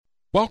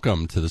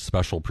Welcome to the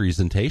special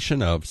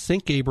presentation of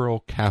St.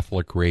 Gabriel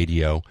Catholic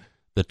Radio,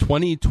 the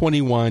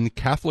 2021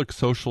 Catholic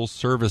Social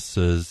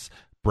Services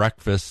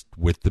Breakfast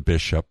with the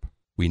Bishop.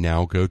 We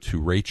now go to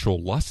Rachel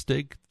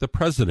Lustig, the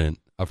president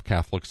of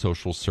Catholic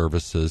Social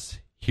Services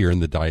here in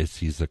the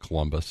Diocese of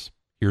Columbus.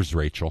 Here's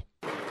Rachel.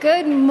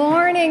 Good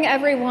morning,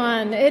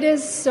 everyone. It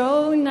is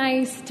so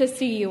nice to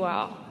see you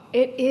all.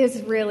 It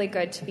is really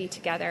good to be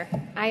together.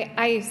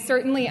 I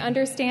certainly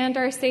understand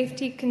our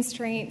safety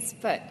constraints,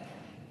 but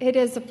it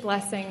is a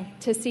blessing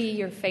to see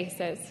your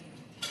faces.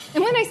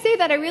 And when I say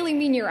that, I really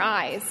mean your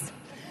eyes.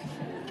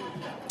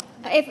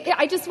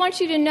 I just want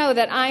you to know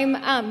that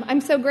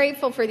I'm so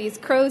grateful for these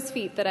crow's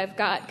feet that I've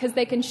got, because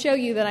they can show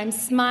you that I'm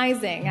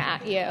smizing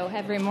at you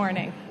every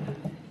morning.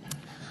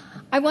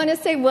 I want to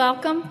say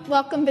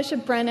welcome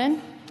Bishop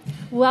Brennan.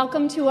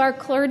 Welcome to our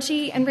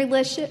clergy and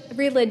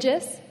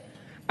religious,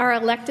 our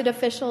elected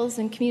officials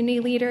and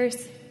community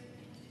leaders,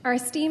 our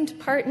esteemed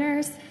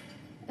partners,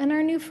 and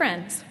our new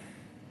friends.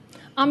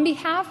 On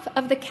behalf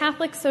of the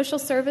Catholic Social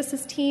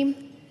Services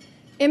team,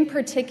 in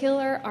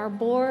particular our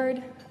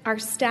board, our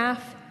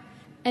staff,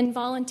 and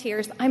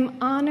volunteers,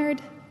 I'm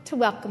honored to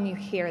welcome you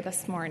here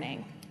this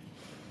morning.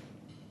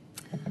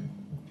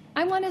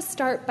 I want to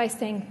start by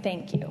saying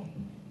thank you.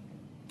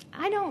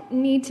 I don't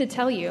need to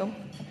tell you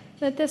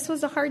that this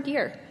was a hard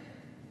year.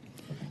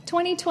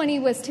 2020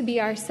 was to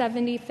be our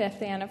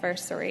 75th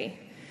anniversary.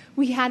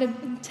 We had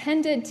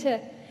intended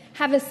to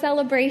have a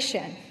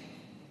celebration,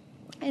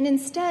 and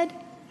instead,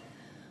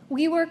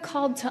 we were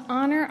called to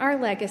honor our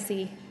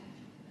legacy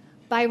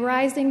by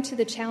rising to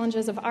the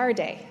challenges of our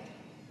day,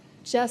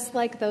 just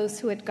like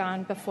those who had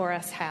gone before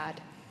us had.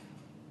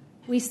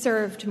 We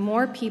served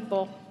more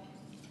people,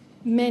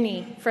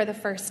 many for the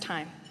first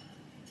time.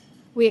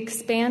 We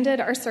expanded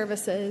our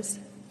services.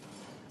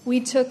 We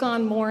took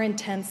on more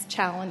intense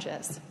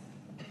challenges.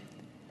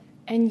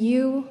 And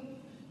you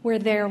were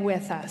there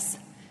with us.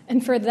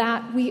 And for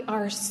that, we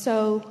are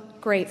so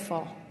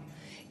grateful.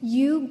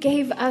 You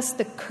gave us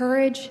the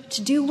courage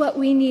to do what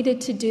we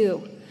needed to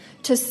do,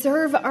 to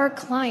serve our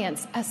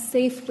clients as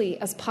safely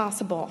as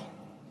possible.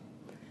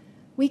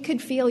 We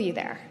could feel you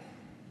there.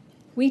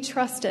 We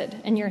trusted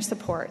in your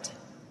support.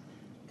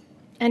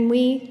 And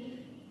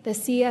we, the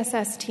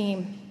CSS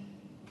team,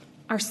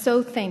 are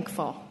so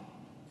thankful.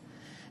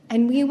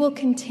 And we will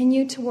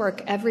continue to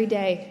work every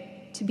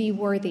day to be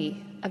worthy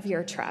of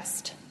your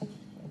trust.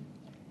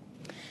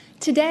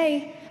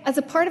 Today, as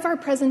a part of our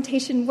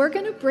presentation, we're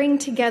going to bring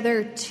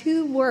together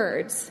two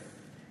words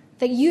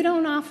that you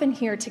don't often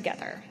hear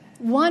together.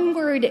 One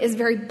word is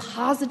very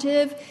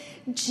positive,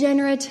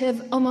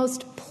 generative,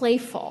 almost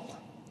playful.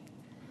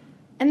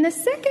 And the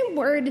second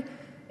word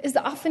is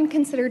often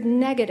considered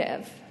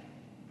negative,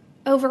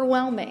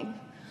 overwhelming,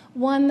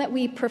 one that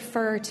we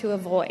prefer to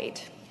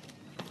avoid.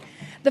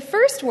 The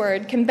first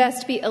word can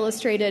best be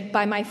illustrated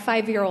by my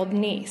 5-year-old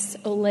niece,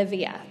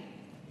 Olivia.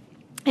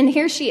 And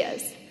here she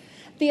is.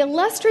 The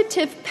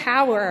illustrative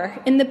power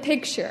in the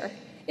picture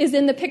is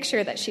in the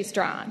picture that she's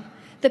drawn.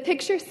 The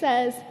picture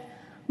says,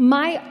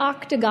 "My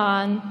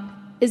octagon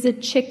is a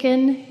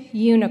chicken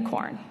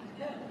unicorn."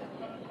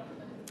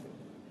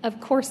 Of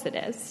course it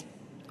is.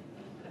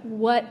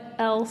 What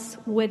else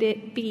would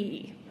it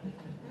be?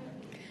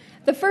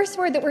 The first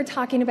word that we're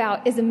talking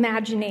about is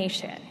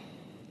imagination.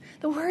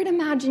 The word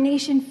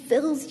imagination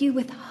fills you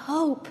with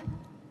hope,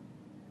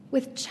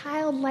 with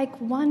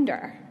childlike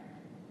wonder.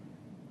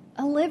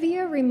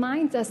 Olivia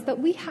reminds us that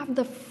we have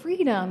the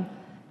freedom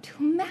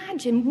to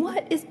imagine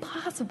what is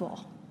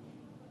possible.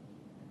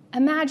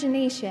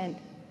 Imagination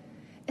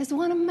is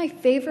one of my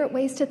favorite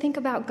ways to think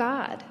about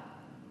God,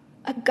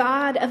 a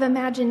God of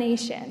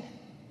imagination.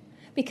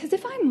 Because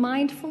if I'm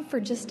mindful for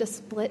just a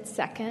split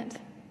second,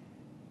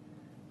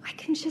 I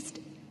can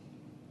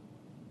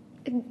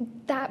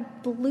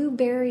that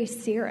blueberry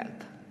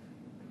syrup.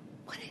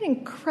 What an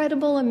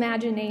incredible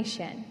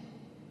imagination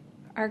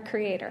our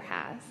Creator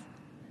has.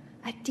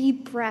 A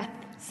deep breath,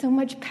 so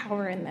much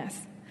power in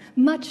this.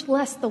 Much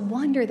less the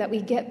wonder that we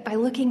get by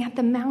looking at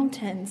the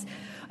mountains,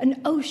 an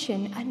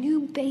ocean, a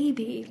new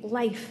baby,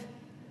 life.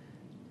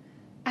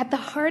 At the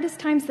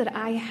hardest times that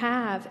I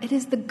have, it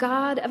is the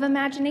God of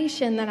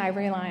imagination that I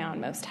rely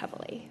on most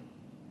heavily.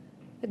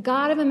 The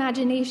God of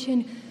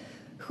imagination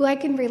who I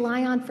can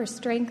rely on for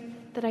strength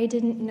that I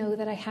didn't know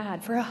that I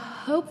had, for a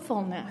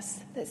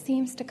hopefulness that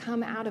seems to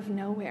come out of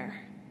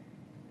nowhere,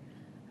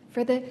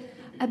 for the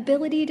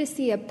ability to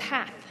see a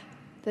path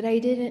that I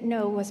didn't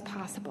know was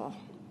possible.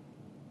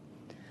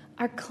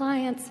 Our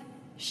clients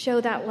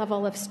show that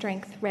level of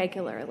strength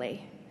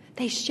regularly.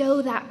 They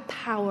show that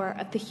power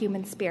of the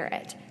human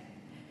spirit.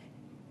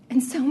 In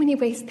so many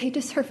ways, they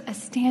deserve a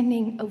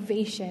standing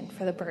ovation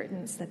for the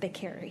burdens that they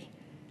carry.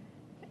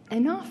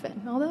 And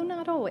often, although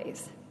not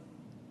always,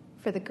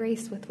 for the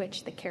grace with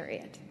which they carry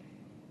it.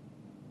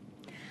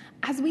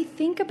 As we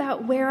think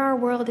about where our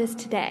world is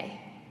today,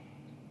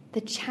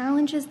 the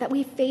challenges that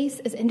we face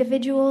as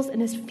individuals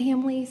and as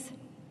families,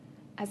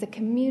 as a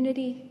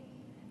community,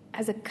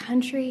 as a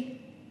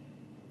country,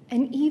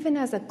 and even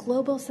as a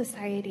global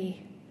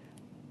society,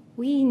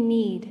 we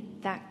need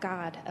that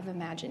God of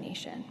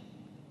imagination.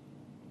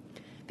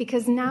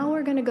 Because now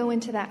we're going to go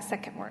into that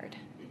second word.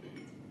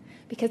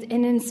 Because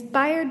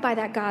inspired by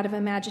that God of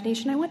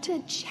imagination, I want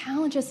to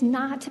challenge us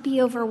not to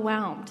be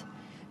overwhelmed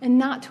and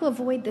not to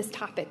avoid this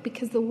topic,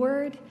 because the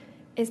word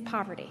is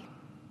poverty.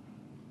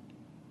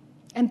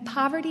 And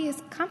poverty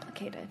is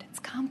complicated. It's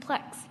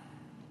complex.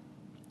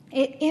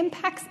 It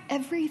impacts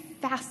every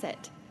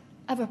facet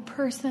of a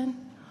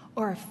person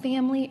or a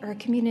family or a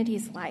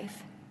community's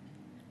life.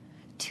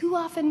 Too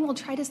often we'll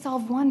try to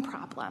solve one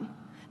problem,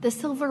 the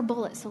silver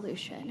bullet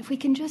solution. If we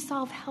can just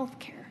solve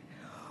healthcare,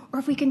 or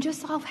if we can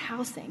just solve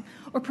housing,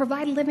 or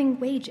provide living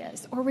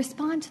wages, or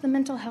respond to the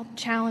mental health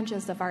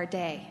challenges of our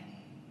day.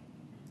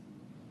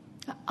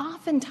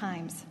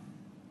 Oftentimes,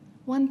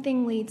 one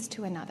thing leads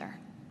to another.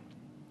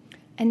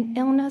 An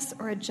illness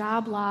or a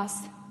job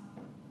loss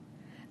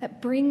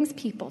that brings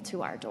people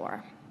to our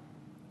door.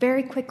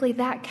 Very quickly,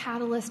 that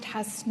catalyst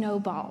has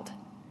snowballed.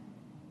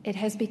 It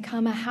has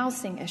become a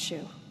housing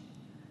issue,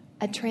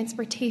 a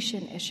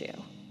transportation issue,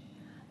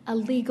 a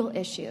legal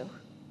issue,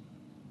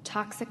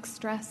 toxic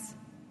stress,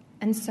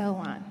 and so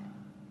on.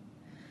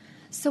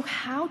 So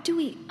how do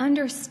we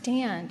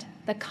understand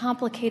the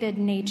complicated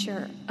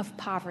nature of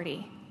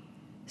poverty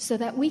so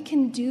that we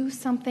can do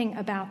something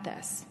about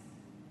this?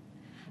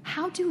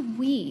 How do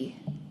we,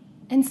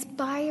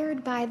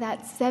 inspired by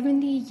that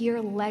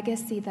 70-year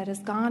legacy that has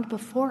gone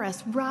before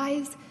us,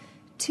 rise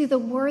to the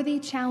worthy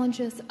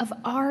challenges of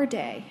our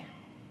day?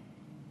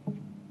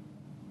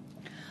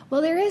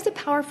 Well, there is a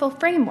powerful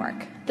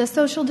framework, the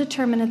social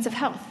determinants of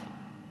health,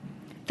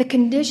 the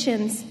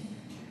conditions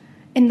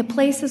in the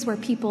places where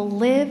people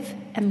live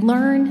and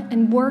learn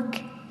and work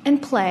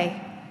and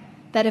play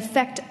that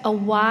affect a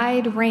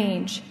wide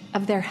range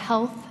of their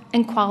health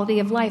and quality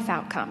of life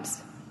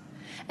outcomes.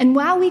 And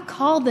while we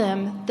call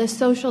them the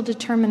social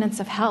determinants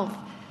of health,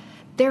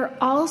 they're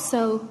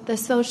also the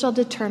social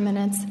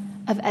determinants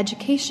of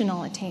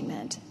educational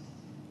attainment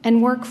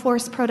and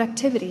workforce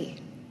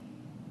productivity,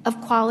 of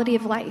quality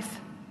of life.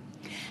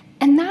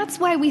 And that's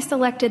why we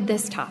selected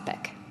this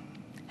topic: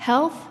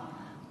 health,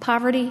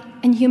 poverty,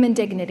 and human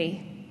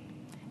dignity,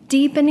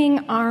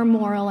 deepening our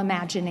moral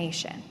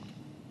imagination.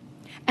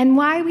 And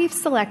why we've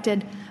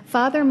selected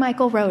Father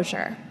Michael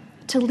Rozier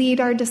to lead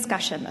our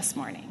discussion this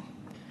morning.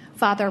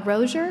 Father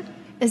Rozier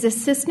is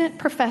assistant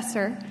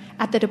professor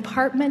at the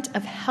Department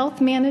of Health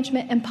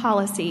Management and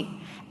Policy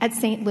at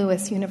St.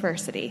 Louis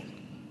University.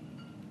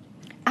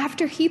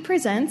 After he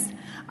presents,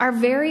 our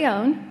very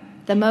own,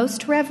 the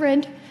Most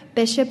Reverend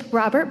Bishop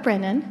Robert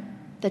Brennan,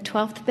 the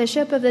 12th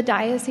Bishop of the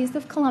Diocese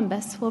of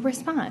Columbus, will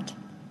respond.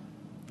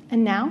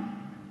 And now,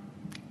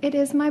 it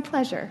is my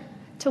pleasure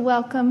to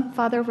welcome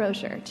Father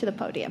Rozier to the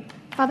podium.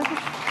 Father.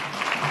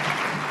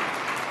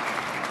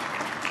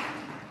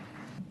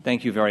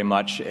 Thank you very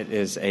much. It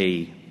is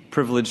a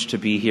privilege to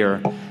be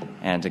here.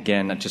 And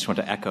again, I just want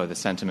to echo the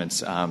sentiments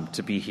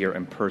to be here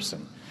in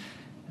person.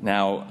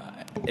 Now,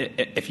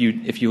 if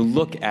you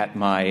look at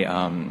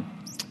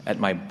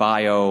my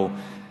bio,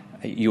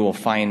 you will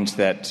find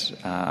that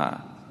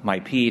my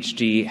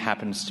PhD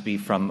happens to be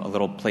from a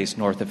little place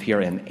north of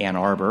here in Ann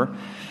Arbor.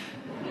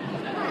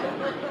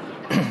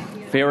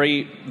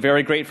 Very,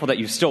 very grateful that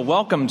you still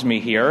welcomed me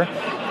here.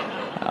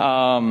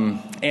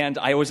 And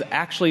I was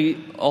actually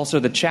also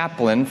the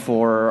chaplain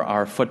for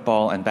our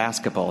football and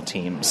basketball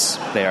teams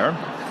there.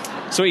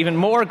 So even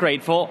more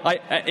grateful.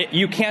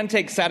 You can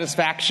take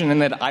satisfaction in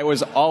that I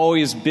was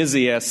always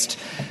busiest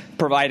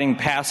providing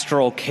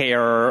pastoral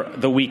care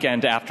the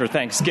weekend after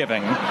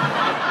Thanksgiving.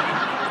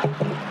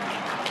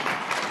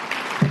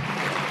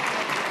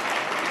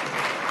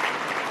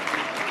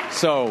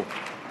 So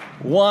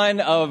one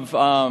of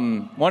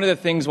the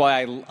things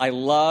why I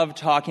love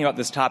talking about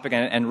this topic,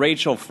 and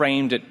Rachel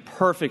framed it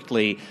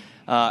perfectly,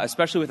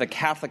 especially with a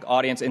Catholic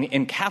audience.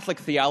 In Catholic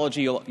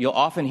theology, you'll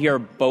often hear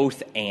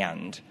both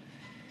and.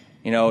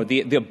 You know,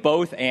 the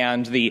both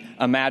and, the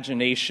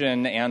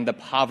imagination and the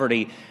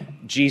poverty,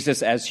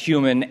 Jesus as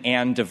human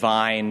and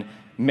divine,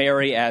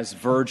 Mary as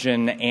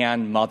virgin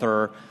and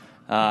mother,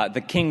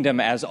 the kingdom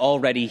as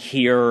already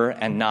here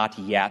and not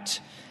yet.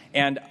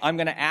 And I'm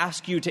going to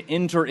ask you to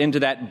enter into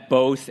that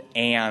both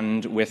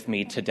and with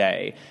me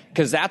today,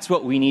 because that's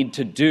what we need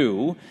to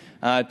do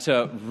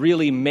to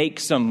really make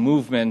some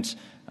movement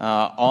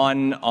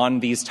on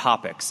these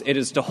topics. It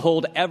is to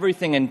hold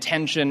everything in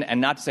tension and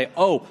not to say,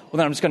 oh, well,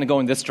 then I'm just going to go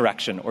in this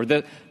direction. Or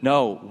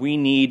no, we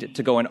need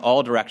to go in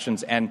all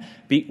directions. And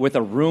with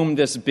a room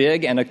this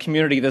big and a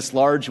community this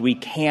large, we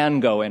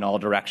can go in all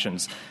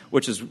directions,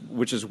 which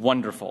is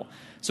wonderful.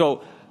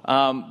 So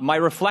my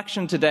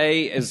reflection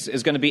today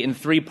is going to be in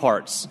three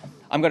parts.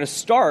 I'm going to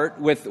start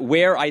with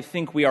where I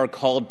think we are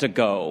called to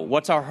go.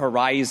 What's our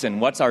horizon?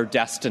 What's our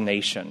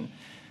destination?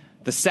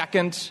 The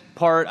second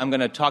part, I'm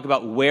going to talk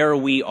about where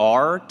we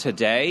are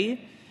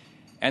today.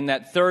 And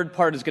that third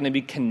part is going to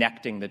be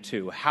connecting the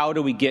two. How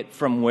do we get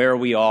from where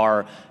we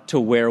are to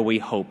where we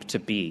hope to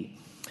be?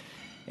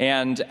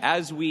 And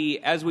as we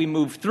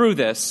move through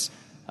this,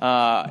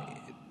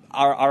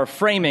 our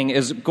framing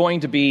is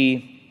going to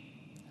be...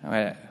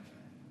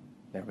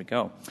 There we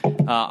go.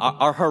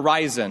 Our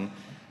horizon,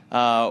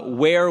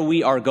 where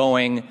we are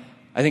going,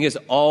 I think is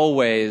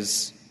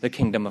always the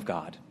kingdom of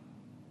God.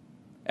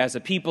 As a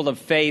people of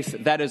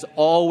faith, that is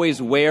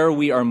always where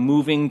we are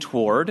moving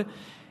toward.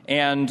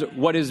 And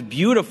what is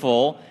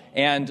beautiful,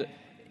 and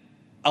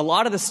a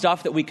lot of the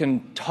stuff that we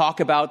can talk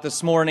about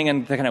this morning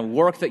and the kind of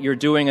work that you're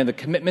doing and the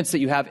commitments that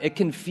you have, it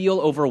can feel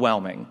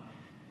overwhelming.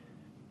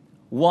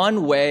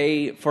 One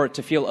way for it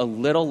to feel a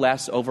little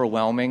less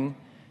overwhelming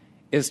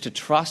is to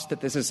trust that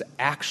this is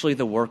actually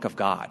the work of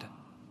God.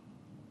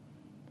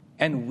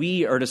 And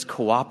we are just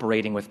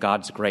cooperating with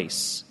God's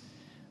grace.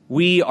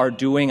 We are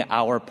doing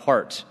our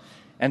part.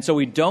 And so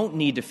we don't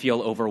need to feel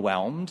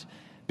overwhelmed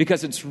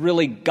because it's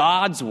really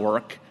God's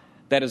work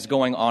that is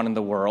going on in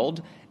the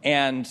world,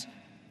 and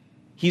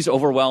He's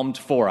overwhelmed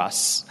for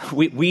us.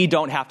 We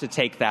don't have to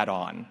take that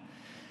on.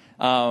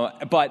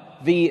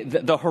 But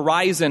the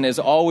horizon is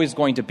always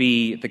going to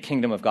be the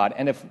kingdom of God.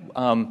 And if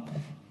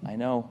I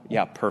know,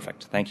 yeah,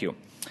 perfect. Thank you.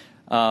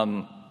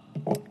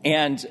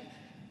 And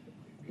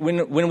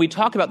when we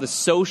talk about the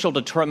social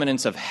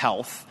determinants of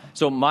health,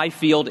 so my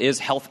field is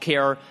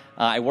healthcare.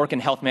 I work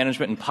in health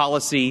management and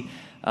policy,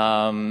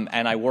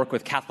 and I work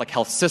with Catholic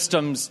health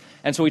systems.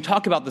 And so we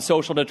talk about the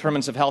social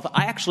determinants of health.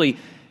 I actually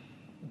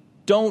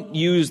don't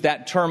use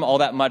that term all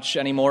that much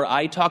anymore.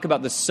 I talk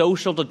about the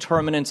social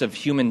determinants of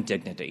human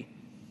dignity,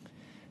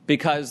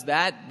 because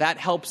that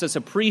helps us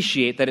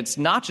appreciate that it's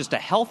not just a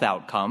health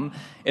outcome,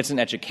 it's an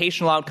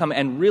educational outcome,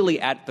 and really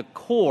at the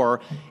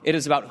core, it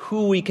is about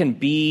who we can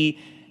be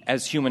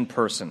as human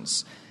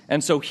persons.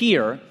 And so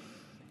here,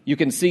 you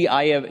can see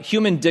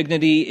human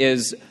dignity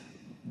is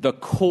the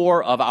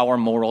core of our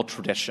moral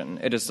tradition.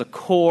 It is the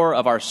core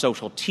of our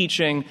social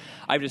teaching.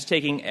 I'm just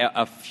taking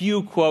a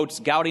few quotes.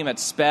 Gaudium et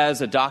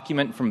Spes, a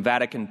document from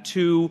Vatican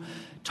II,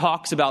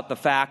 talks about the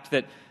fact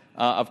that,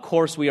 of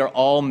course, we are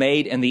all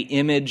made in the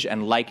image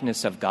and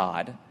likeness of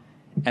God.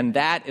 And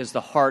that is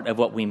the heart of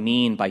what we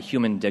mean by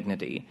human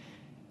dignity.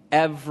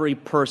 Every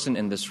person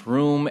in this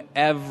room,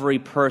 every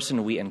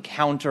person we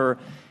encounter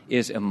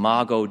is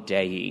imago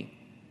Dei,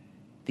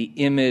 the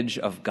image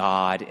of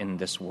God in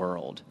this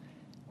world.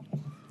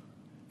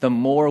 The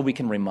more we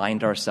can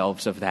remind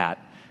ourselves of that,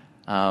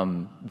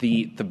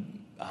 the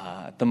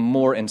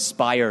more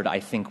inspired I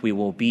think we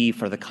will be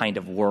for the kind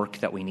of work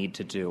that we need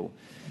to do.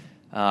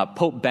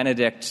 Pope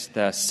Benedict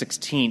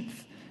XVI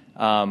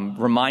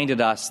reminded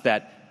us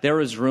that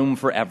there is room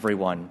for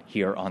everyone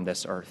here on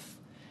this earth.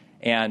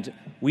 And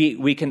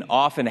we can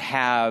often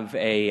have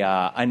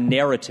a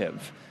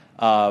narrative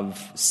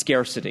of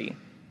scarcity,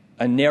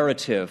 a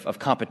narrative of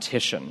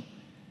competition,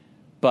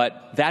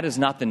 but that is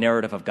not the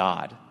narrative of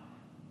God.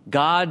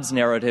 God's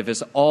narrative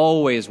is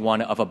always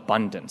one of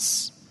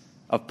abundance,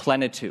 of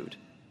plenitude,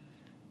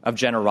 of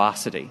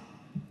generosity.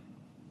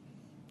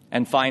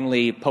 And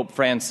finally, Pope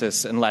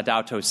Francis in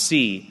Laudato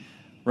Si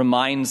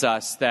reminds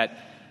us that,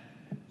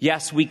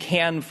 yes, we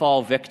can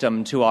fall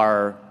victim to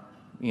our,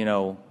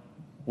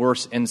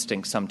 worst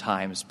instincts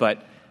sometimes,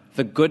 but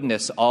the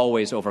goodness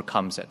always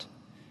overcomes it.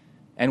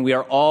 And we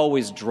are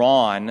always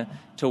drawn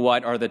to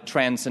what are the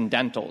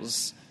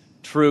transcendentals: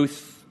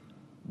 truth,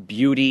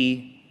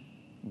 beauty,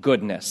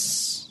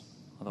 goodness.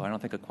 Although I don't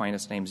think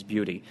Aquinas names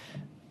beauty.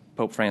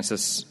 Pope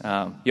Francis,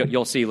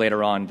 you'll see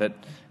later on that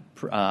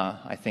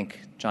I think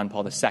John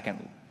Paul II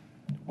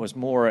was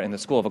more in the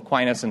school of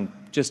Aquinas and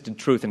just in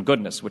truth and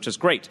goodness, which is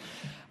great.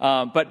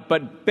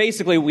 But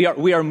basically we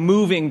are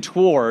moving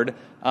toward,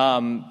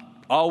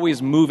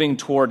 always moving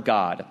toward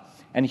God.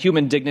 And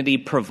human dignity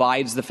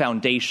provides the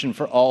foundation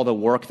for all the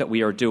work that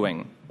we are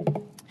doing.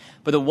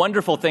 But the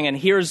wonderful thing, and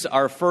here's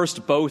our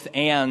first both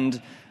and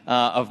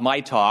of my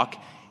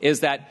talk,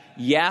 is that,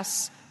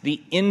 yes,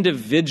 the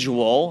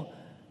individual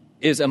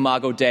is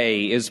imago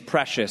Dei, is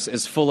precious,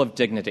 is full of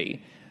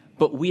dignity.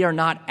 But we are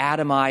not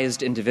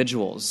atomized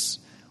individuals.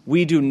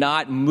 We do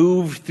not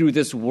move through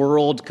this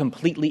world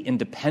completely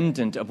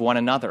independent of one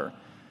another.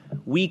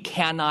 We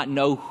cannot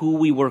know who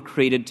we were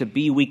created to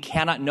be. We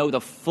cannot know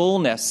the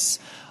fullness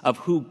of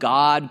who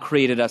God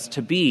created us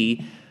to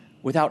be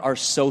without our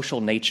social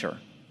nature,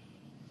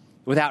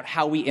 without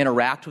how we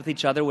interact with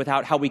each other,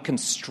 without how we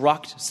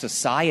construct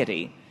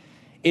society.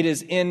 It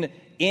is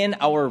in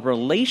our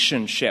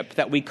relationship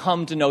that we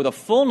come to know the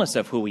fullness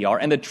of who we are,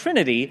 and the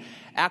Trinity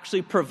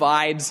actually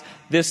provides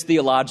this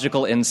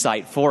theological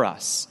insight for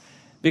us,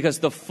 because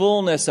the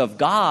fullness of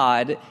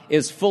God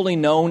is fully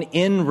known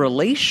in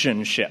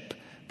relationship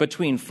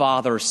between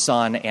Father,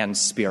 Son, and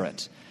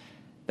Spirit.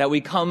 That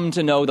we come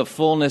to know the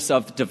fullness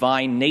of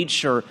divine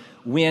nature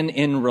when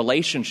in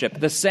relationship.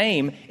 The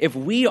same, if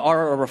we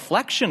are a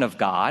reflection of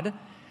God,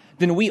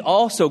 then we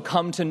also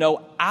come to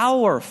know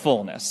our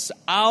fullness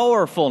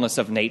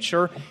of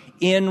nature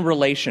in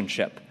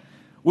relationship,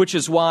 which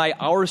is why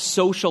our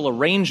social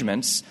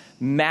arrangements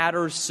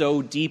matter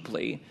so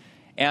deeply.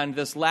 And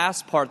this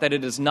last part, that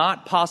it is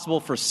not possible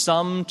for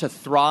some to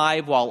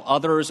thrive while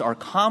others are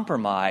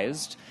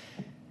compromised,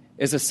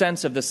 is a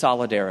sense of the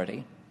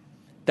solidarity,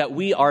 that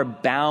we are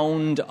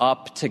bound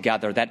up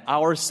together, that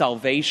our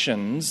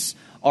salvations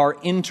are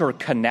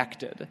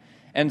interconnected,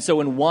 And so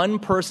when one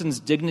person's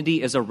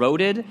dignity is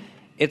eroded,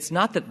 it's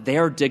not that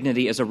their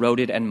dignity is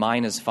eroded and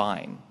mine is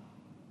fine.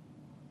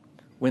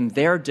 When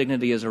their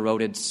dignity is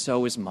eroded,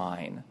 so is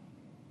mine,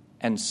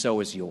 and so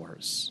is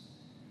yours.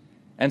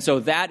 And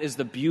so that is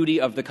the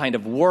beauty of the kind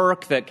of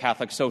work that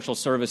Catholic Social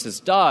Services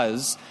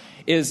does,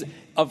 is,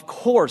 of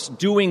course,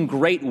 doing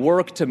great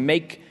work to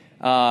make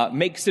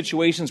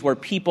situations where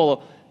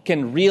people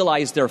can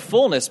realize their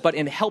fullness, but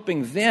in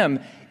helping them,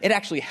 it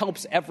actually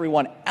helps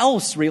everyone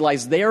else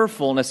realize their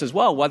fullness as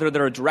well, whether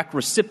they're a direct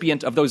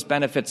recipient of those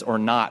benefits or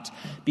not,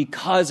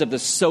 because of the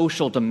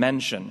social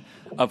dimension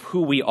of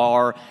who we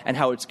are and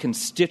how it's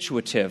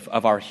constitutive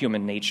of our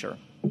human nature.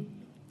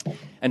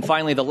 And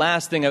finally, the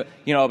last thing,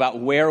 about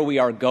where we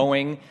are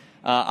going.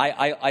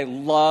 I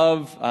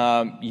love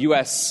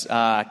U.S.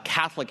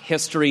 Catholic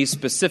history.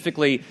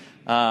 Specifically,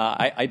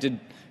 I did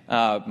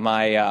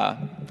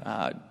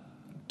my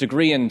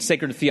degree in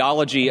sacred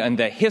theology and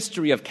the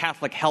history of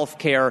Catholic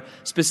healthcare,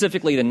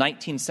 specifically the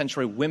 19th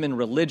century women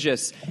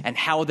religious and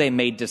how they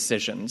made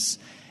decisions.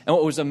 And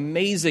what was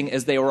amazing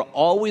is they were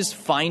always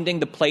finding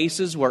the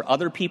places where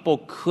other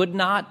people could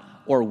not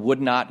or would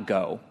not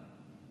go.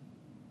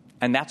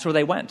 And that's where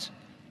they went.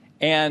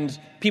 And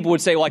people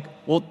would say,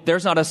 well,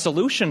 there's not a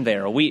solution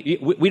there.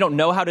 We don't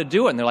know how to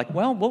do it. And they're like,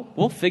 well,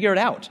 we'll figure it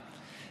out.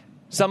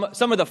 Some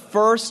of the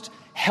first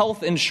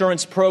health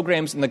insurance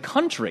programs in the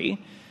country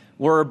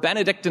were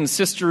Benedictine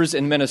sisters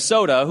in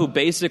Minnesota who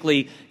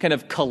basically kind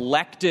of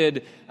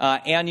collected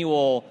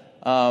annual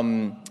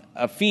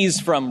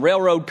fees from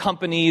railroad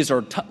companies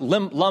or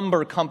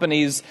lumber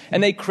companies,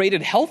 and they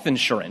created health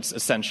insurance,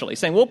 essentially,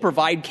 saying, we'll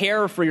provide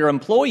care for your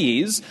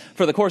employees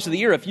for the course of the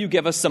year if you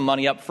give us some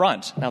money up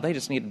front. Now, they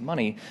just needed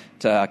money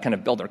to kind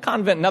of build their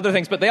convent and other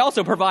things, but they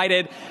also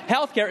provided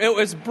health care. It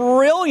was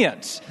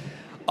brilliant.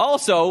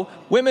 Also,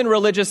 women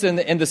religious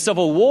in the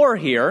Civil War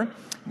here.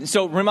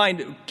 So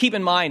keep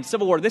in mind,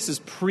 Civil War, this is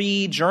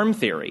pre-germ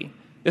theory.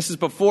 This is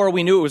before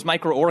we knew it was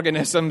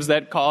microorganisms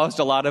that caused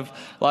a lot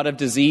of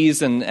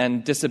disease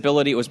and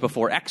disability. It was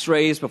before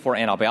X-rays, before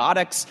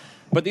antibiotics.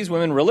 But these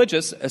women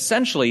religious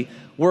essentially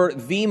were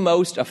the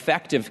most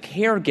effective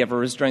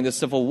caregivers during the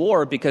Civil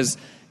War because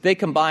they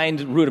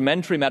combined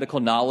rudimentary medical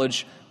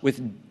knowledge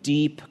with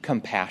deep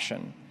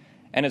compassion.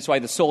 And it's why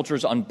the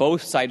soldiers on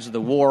both sides of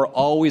the war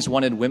always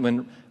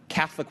wanted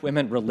Catholic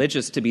women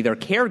religious to be their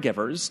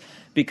caregivers,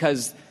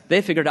 because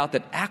they figured out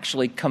that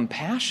actually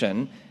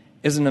compassion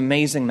is an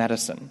amazing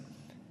medicine.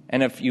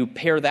 And if you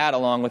pair that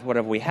along with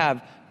whatever we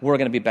have, we're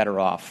going to be better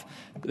off.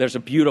 There's a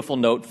beautiful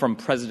note from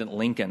President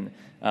Lincoln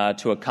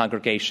to a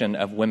congregation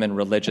of women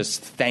religious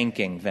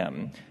thanking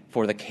them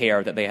for the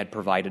care that they had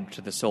provided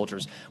to the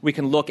soldiers. We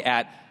can look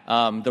at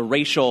the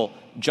racial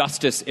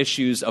justice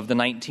issues of the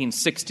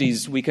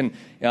 1960s. We can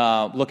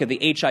look at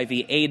the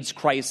HIV/AIDS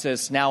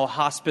crisis, now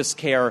hospice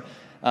care.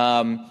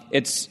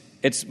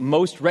 It's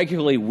most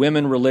regularly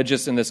women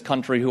religious in this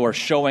country who are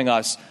showing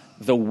us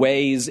the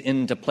ways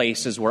into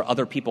places where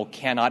other people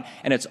cannot,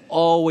 and it's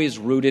always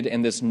rooted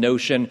in this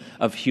notion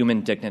of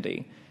human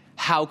dignity.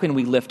 How can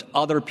we lift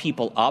other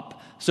people up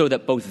so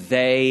that both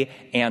they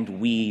and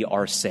we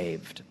are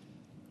saved?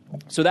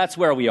 So that's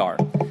where we are.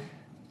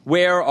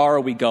 Where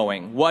are we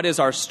going? What is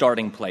our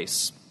starting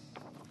place?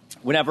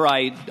 Whenever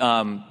I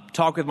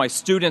talk with my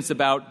students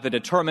about the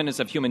determinants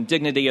of human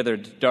dignity or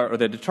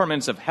the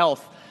determinants of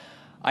health,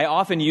 I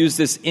often use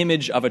this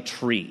image of a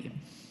tree.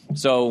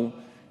 So,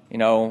 in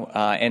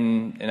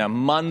a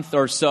month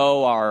or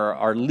so,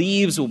 our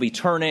leaves will be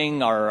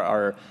turning,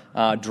 our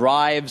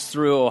drives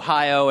through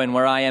Ohio and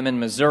where I am in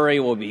Missouri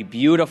will be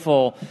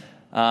beautiful.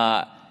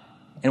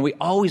 And we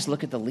always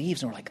look at the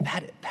leaves and we're like,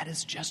 that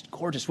is just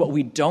gorgeous. What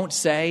we don't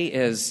say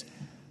is,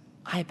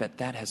 I bet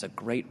that has a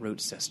great root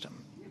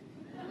system.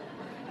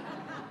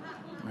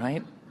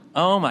 Right?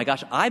 Oh my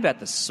gosh, I bet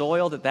the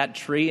soil that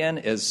tree in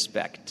is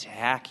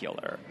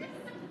spectacular.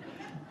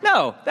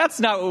 No,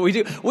 that's not what we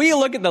do. We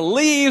look at the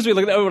leaves, we're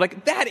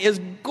like, that is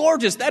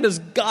gorgeous. That is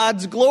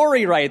God's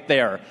glory right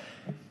there.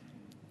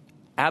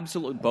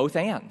 Absolutely, both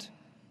and.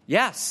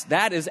 Yes,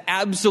 that is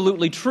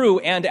absolutely true.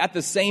 And at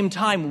the same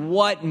time,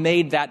 what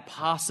made that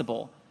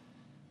possible?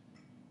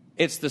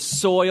 It's the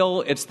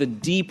soil, it's the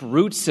deep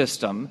root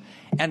system,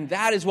 and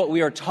that is what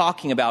we are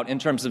talking about in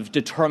terms of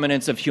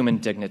determinants of human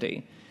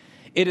dignity.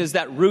 It is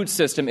that root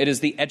system. It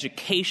is the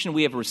education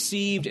we have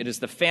received. It is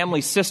the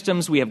family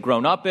systems we have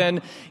grown up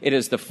in. It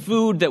is the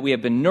food that we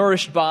have been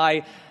nourished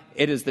by.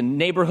 It is the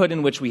neighborhood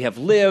in which we have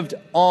lived,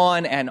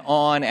 on and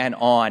on and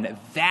on.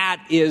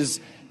 That is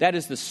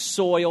the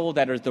soil,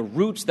 that is the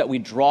roots that we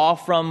draw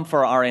from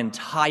for our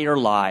entire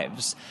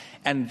lives.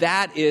 And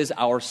that is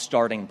our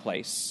starting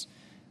place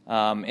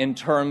in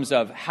terms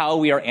of how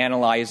we are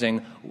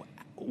analyzing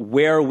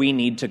where we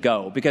need to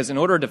go. Because in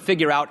order to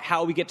figure out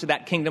how we get to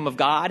that kingdom of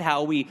God,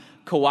 how we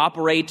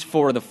cooperate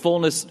for the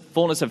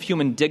fullness of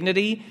human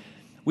dignity,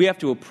 we have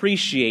to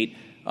appreciate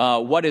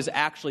what is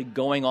actually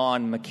going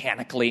on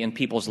mechanically in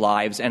people's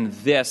lives. And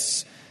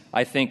this,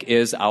 I think,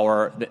 is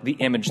the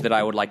image that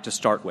I would like to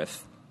start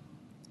with.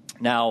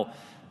 Now,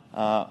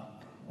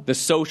 the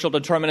social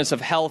determinants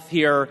of health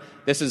here.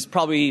 This is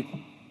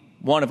probably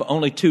one of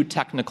only 2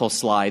 technical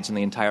slides in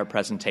the entire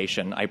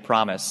presentation, I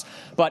promise.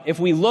 But if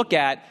we look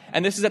at,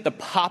 and this is at the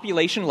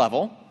population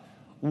level,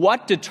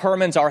 what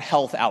determines our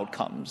health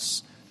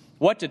outcomes?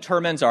 What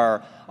determines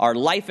our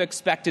life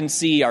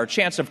expectancy, our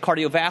chance of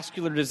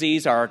cardiovascular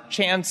disease, our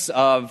chance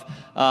of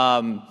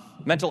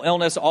mental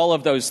illness, all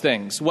of those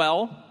things?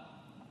 Well,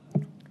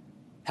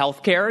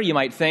 healthcare, you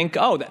might think,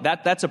 oh,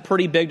 that's a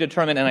pretty big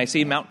determinant, and I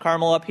see Mount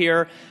Carmel up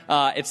here.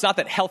 It's not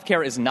that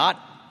healthcare is not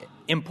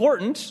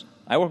important.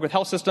 I work with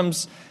health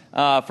systems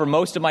for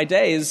most of my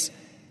days,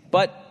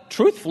 but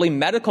truthfully,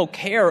 medical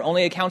care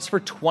only accounts for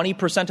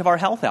 20% of our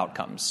health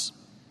outcomes.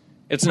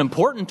 It's an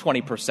important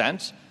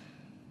 20%,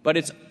 but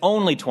it's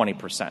only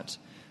 20%.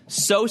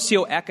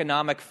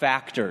 Socioeconomic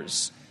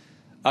factors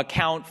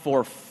account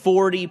for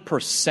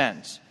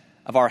 40%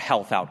 of our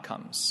health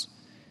outcomes.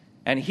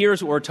 And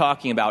here's what we're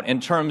talking about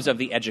in terms of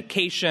the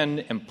education,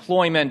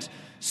 employment,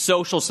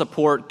 social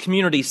support,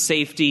 community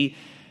safety.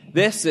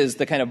 This is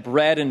the kind of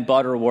bread and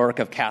butter work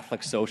of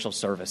Catholic Social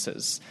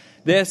Services.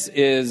 This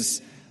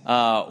is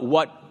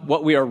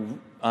what we are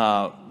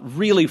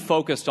really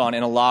focused on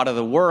in a lot of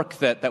the work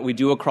that we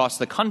do across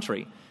the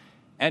country.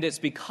 And it's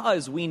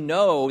because we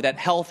know that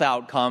health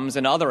outcomes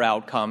and other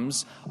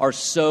outcomes are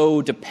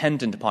so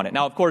dependent upon it.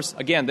 Now, of course,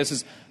 again, this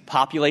is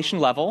population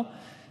level.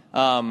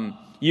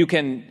 You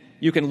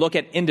can look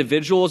at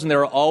individuals, and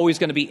there are always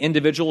going to be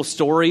individual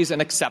stories and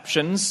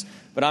exceptions,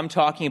 but I'm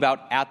talking about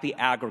at the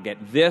aggregate.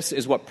 This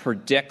is what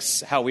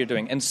predicts how we're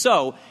doing. And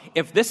so,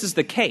 if this is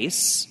the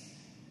case,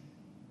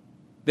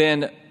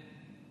 then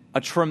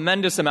a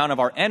tremendous amount of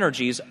our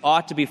energies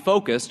ought to be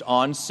focused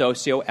on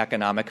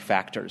socioeconomic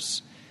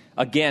factors.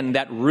 Again,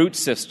 that root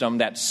system,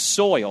 that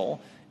soil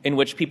in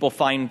which people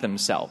find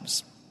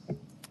themselves.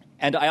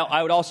 And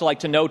I would also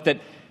like to note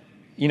that,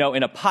 in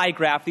a pie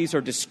graph, these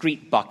are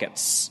discrete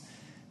buckets.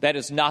 That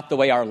is not the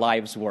way our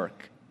lives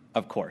work,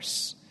 of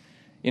course.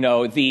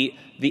 The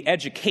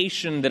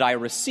education that I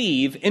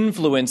receive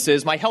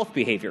influences my health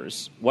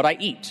behaviors, what I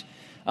eat.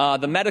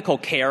 The medical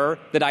care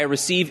that I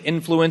receive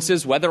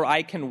influences whether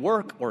I can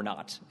work or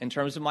not in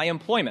terms of my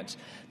employment.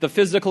 The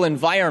physical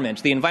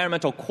environment, the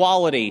environmental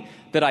quality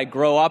that I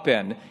grow up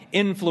in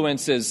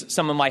influences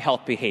some of my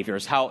health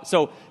behaviors.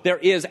 So there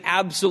is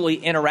absolutely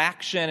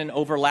interaction and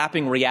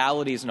overlapping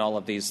realities in all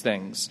of these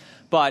things.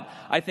 But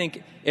I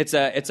think it's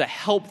a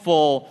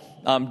helpful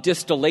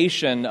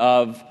distillation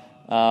of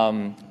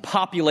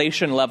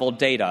population-level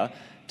data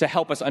to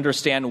help us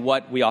understand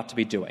what we ought to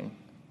be doing.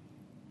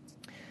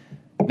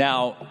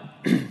 Now,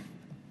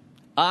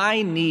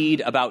 I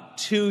need about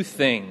 2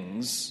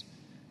 things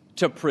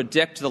to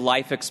predict the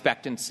life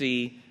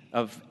expectancy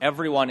of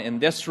everyone in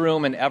this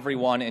room and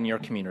everyone in your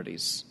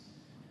communities.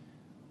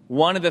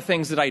 One of the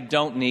things that I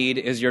don't need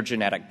is your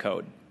genetic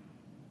code.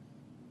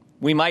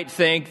 We might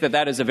think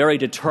that is a very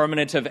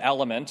determinative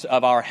element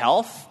of our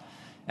health,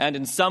 and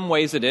in some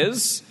ways it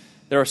is.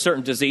 There are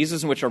certain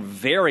diseases in which are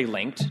very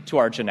linked to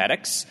our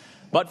genetics,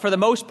 but for the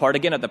most part,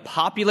 again, at the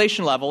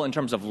population level, in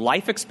terms of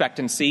life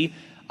expectancy,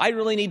 I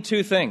really need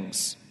 2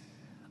 things.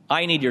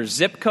 I need your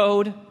zip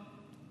code,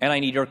 and I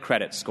need your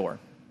credit score.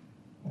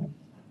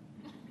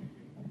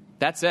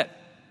 That's it.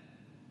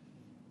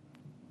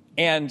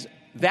 And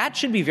that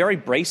should be very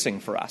bracing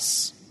for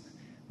us.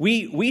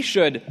 We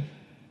should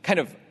kind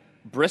of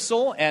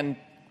bristle and,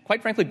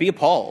 quite frankly, be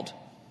appalled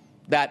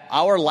that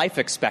our life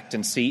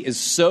expectancy is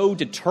so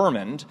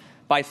determined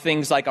by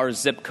things like our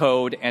zip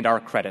code and our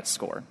credit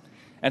score.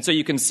 And so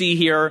you can see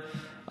here,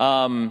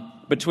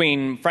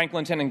 between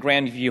Franklinton and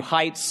Grandview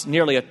Heights,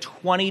 nearly a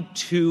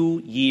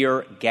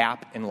 22-year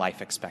gap in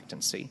life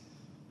expectancy.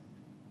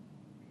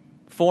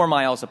 4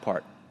 miles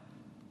apart.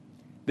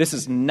 This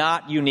is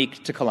not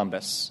unique to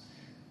Columbus.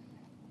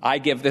 I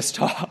give this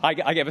talk.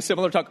 I give a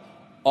similar talk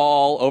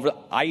all over.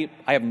 I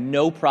have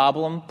no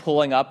problem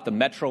pulling up the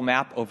metro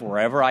map of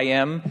wherever I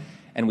am,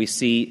 and we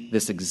see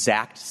this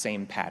exact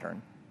same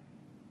pattern.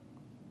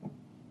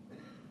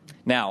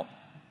 Now,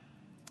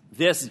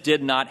 this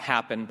did not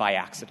happen by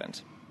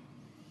accident.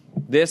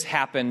 This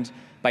happened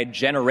by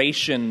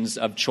generations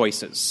of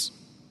choices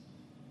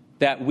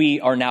that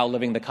we are now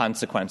living the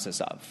consequences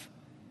of.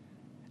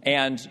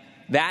 And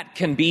that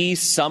can be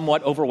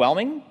somewhat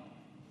overwhelming.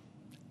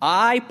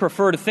 I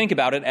prefer to think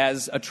about it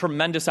as a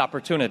tremendous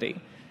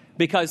opportunity,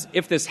 because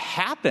if this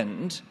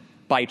happened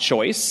by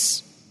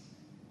choice,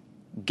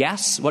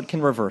 guess what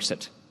can reverse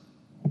it?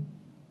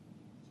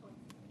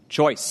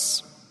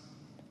 Choice.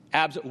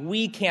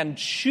 We can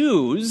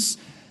choose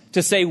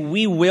to say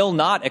we will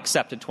not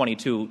accept a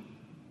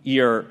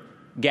 22-year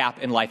gap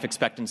in life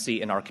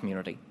expectancy in our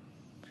community.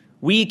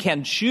 We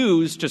can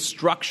choose to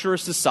structure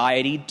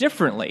society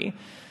differently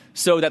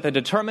so that the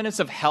determinants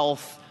of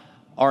health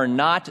are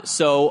not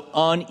so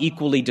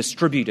unequally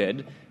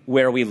distributed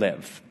where we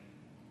live.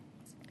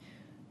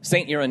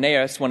 St.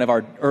 Irenaeus, one of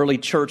our early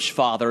church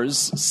fathers,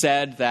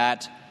 said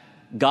that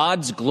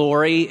God's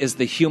glory is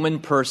the human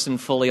person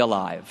fully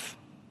alive.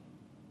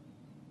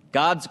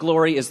 God's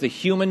glory is the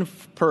human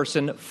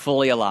person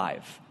fully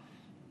alive.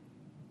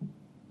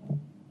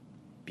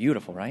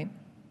 beautiful, right?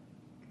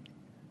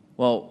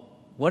 Well,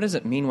 what does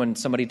it mean when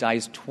somebody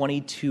dies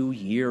 22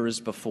 years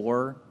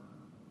before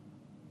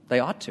they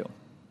ought to?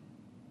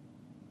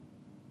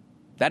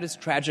 That is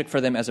tragic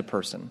for them as a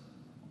person.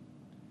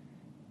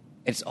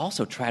 It's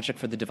also tragic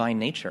for the divine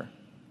nature.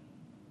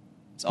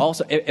 It's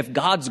also, if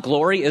God's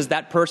glory is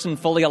that person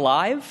fully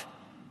alive,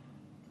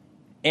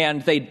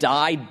 and they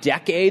die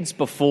decades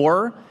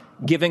before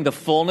giving the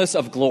fullness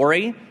of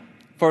glory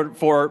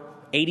for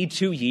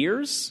 82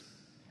 years,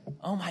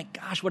 oh my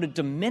gosh, what a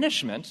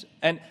diminishment,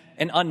 and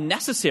an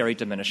unnecessary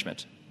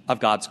diminishment of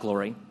God's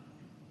glory.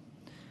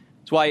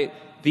 That's why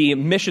the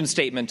mission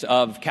statement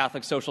of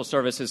Catholic Social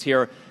Service is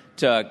here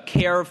to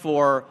care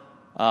for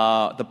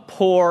the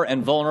poor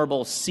and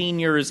vulnerable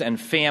seniors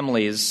and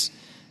families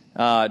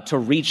to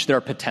reach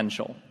their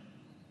potential.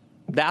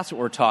 That's what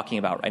we're talking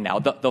about right now,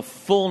 the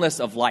fullness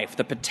of life,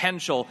 the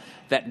potential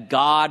that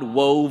God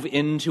wove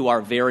into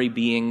our very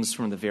beings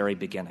from the very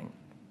beginning.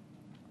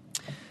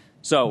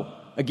 So,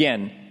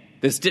 again,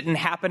 this didn't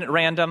happen at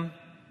random.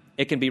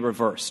 It can be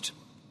reversed.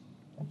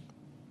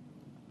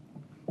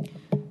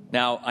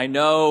 Now, I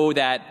know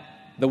that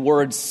the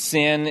word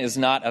sin is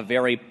not a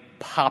very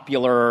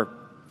popular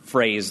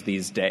phrase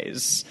these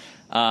days.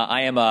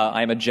 I am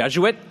a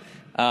Jesuit.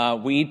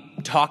 We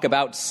talk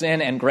about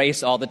sin and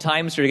grace all the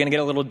time, so you're going to get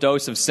a little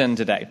dose of sin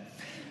today.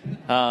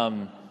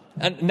 And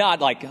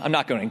not like I'm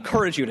not going to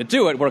encourage you to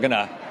do it. We're going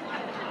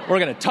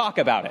to talk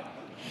about it.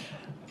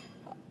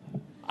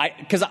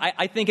 Because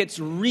I think it's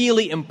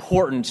really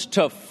important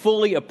to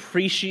fully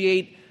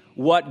appreciate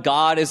what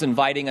God is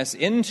inviting us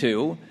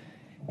into,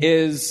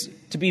 is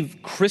to be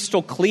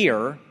crystal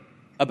clear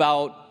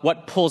about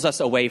what pulls us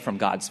away from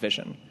God's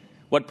vision,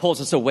 what pulls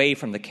us away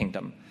from the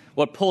kingdom,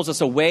 what pulls us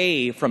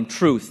away from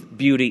truth,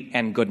 beauty,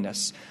 and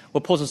goodness,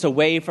 what pulls us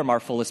away from our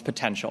fullest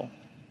potential.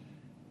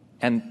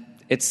 And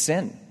it's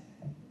sin.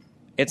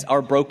 It's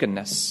our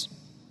brokenness.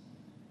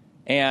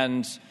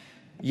 And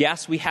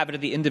yes, we have it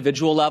at the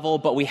individual level,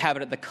 but we have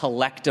it at the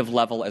collective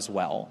level as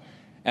well.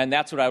 And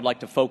that's what I would like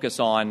to focus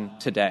on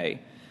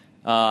today.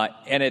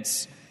 And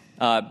it's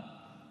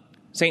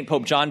St.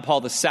 Pope John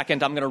Paul II. I'm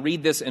going to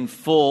read this in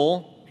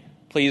full.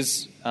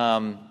 Please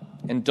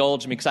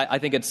indulge me, because I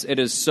think it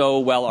is so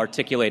well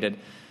articulated.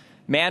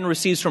 Man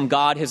receives from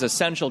God his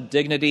essential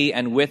dignity,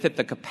 and with it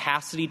the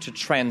capacity to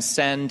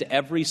transcend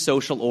every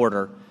social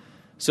order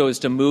so as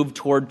to move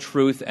toward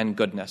truth and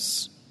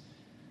goodness.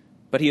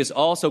 But he is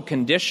also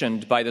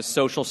conditioned by the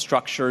social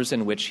structures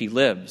in which he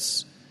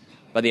lives,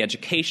 by the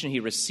education he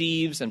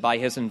receives, and by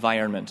his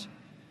environment.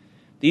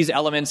 These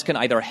elements can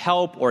either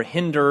help or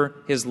hinder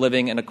his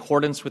living in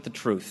accordance with the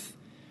truth.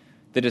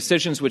 The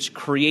decisions which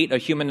create a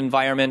human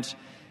environment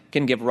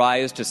can give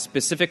rise to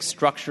specific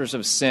structures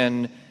of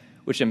sin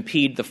which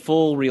impede the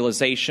full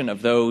realization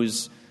of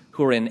those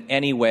who are in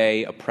any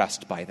way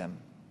oppressed by them.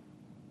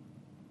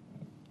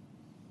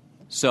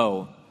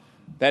 So,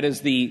 that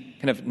is the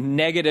kind of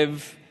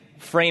negative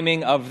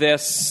framing of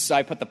this.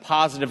 I put the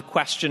positive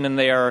question in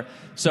there.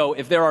 So,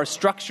 if there are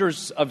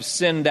structures of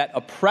sin that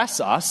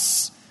oppress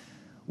us,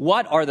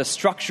 what are the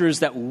structures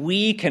that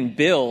we can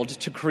build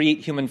to create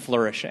human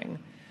flourishing?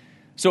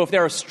 So if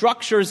there are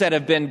structures that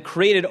have been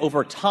created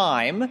over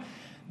time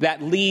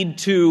that lead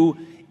to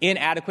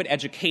inadequate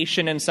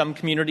education in some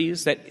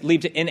communities, that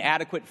lead to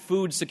inadequate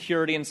food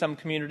security in some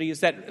communities,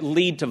 that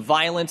lead to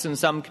violence in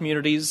some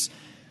communities,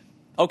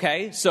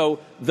 okay, so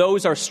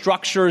those are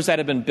structures that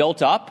have been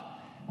built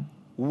up.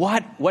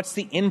 What's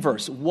the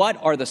inverse? What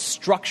are the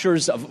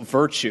structures of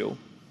virtue?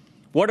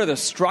 What are the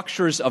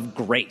structures of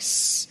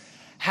grace?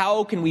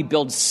 How can we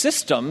build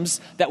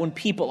systems that when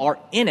people are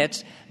in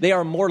it, they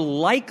are more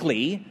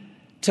likely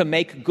to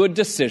make good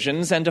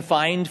decisions and to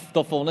find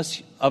the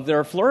fullness of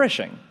their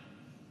flourishing?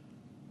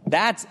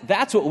 That's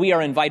what we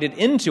are invited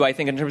into, I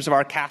think, in terms of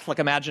our Catholic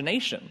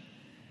imagination.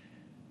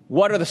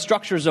 What are the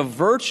structures of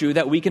virtue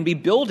that we can be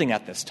building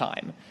at this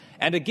time?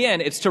 And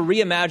again, it's to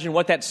reimagine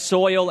what that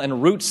soil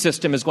and root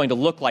system is going to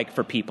look like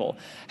for people.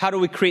 How do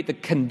we create the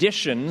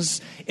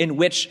conditions in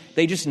which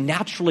they just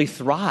naturally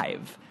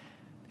thrive?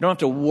 You don't have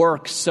to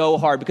work so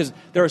hard, because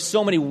there are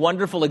so many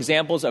wonderful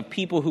examples of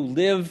people who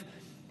live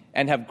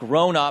and have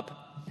grown up.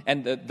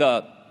 And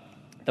the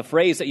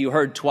phrase that you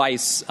heard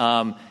twice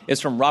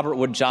is from Robert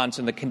Wood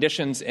Johnson, the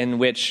conditions in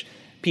which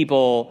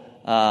people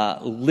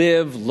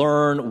live,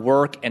 learn,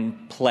 work,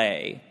 and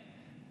play.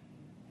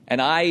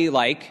 And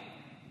I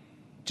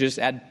just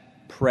add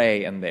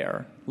pray in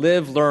there.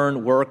 Live,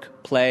 learn,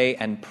 work, play,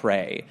 and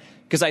pray.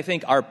 Because I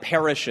think our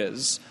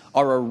parishes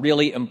are a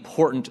really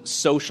important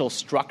social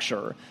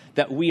structure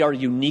that we are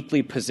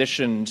uniquely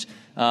positioned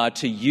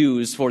to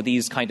use for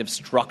these kind of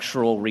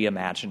structural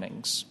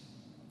reimaginings.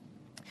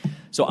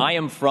 So I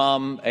am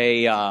from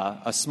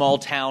a small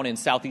town in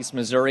southeast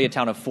Missouri, a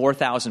town of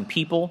 4,000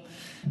 people.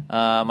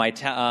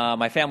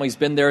 My family's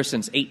been there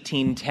since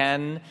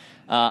 1810.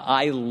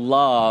 I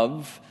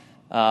love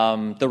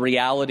the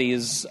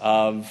realities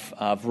of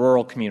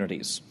rural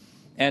communities.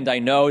 And I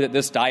know that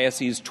this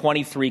diocese,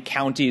 23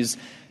 counties,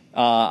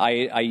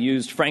 I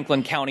used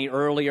Franklin County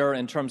earlier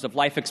in terms of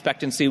life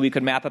expectancy. We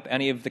could map up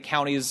any of the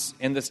counties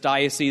in this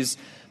diocese,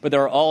 but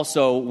there are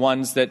also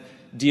ones that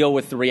deal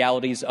with the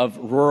realities of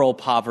rural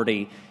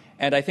poverty.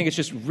 And I think it's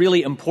just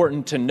really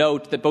important to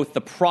note that both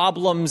the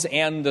problems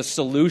and the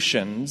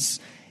solutions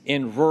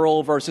in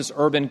rural versus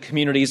urban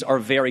communities are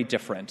very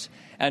different,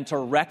 and to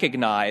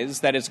recognize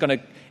that it's going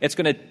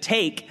to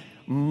take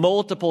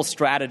multiple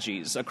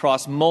strategies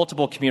across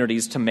multiple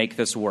communities to make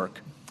this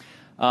work.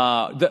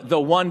 The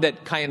one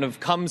that kind of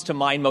comes to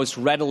mind most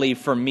readily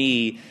for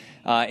me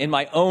in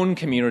my own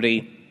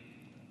community,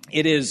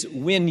 it is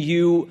when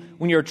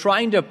you're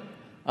trying to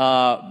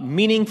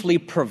meaningfully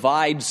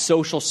provide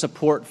social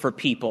support for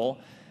people,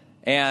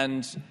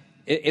 and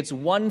it's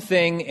one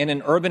thing in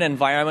an urban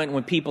environment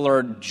when people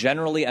are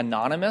generally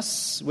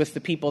anonymous with the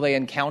people they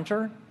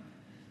encounter,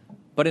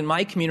 but in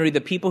my community,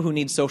 the people who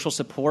need social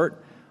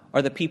support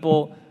are the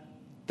people,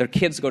 their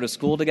kids go to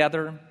school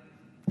together,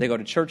 they go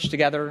to church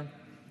together,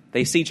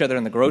 they see each other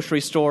in the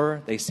grocery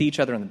store, they see each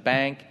other in the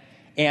bank,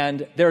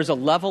 and there's a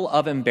level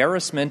of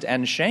embarrassment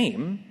and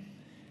shame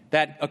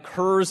that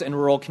occurs in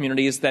rural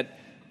communities that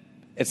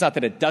it's not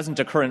that it doesn't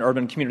occur in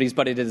urban communities,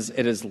 but it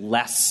is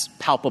less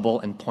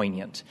palpable and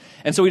poignant.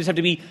 And so we just have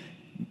to be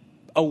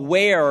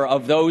aware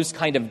of those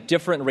kind of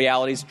different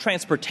realities.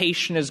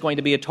 Transportation is going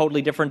to be a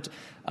totally different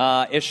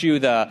issue.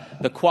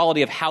 The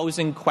quality of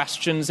housing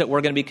questions that we're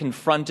going to be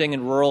confronting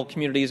in rural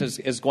communities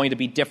is going to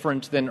be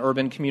different than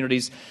urban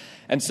communities.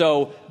 And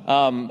so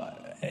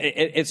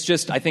it's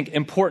just, I think,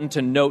 important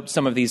to note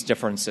some of these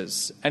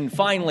differences. And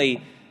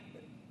finally,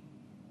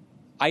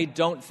 I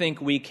don't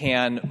think we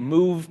can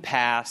move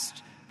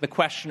past the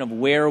question of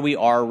where we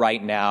are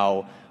right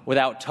now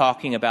without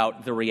talking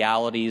about the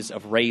realities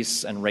of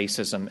race and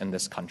racism in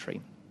this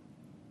country.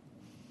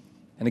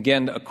 And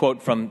again, a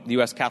quote from the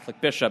U.S. Catholic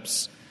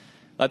bishops: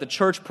 "Let the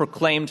Church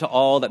proclaim to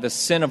all that the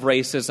sin of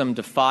racism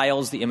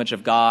defiles the image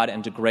of God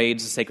and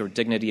degrades the sacred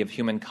dignity of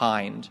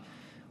humankind,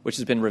 which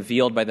has been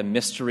revealed by the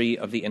mystery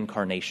of the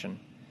Incarnation.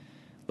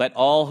 Let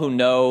all who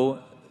know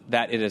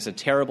that it is a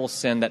terrible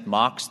sin that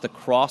mocks the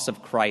cross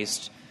of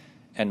Christ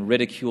and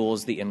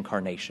ridicules the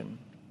Incarnation."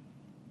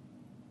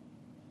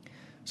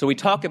 So we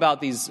talk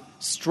about these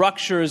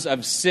structures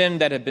of sin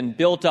that have been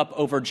built up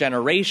over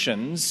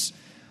generations.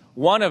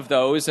 One of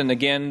those, and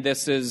again,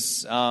 this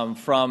is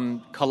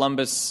from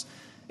Columbus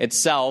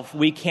itself,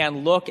 we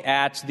can look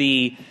at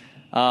the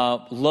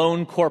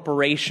lone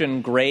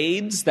corporation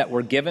grades that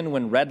were given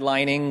when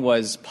redlining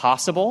was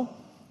possible,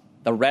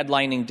 the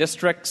redlining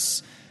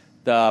districts,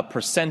 the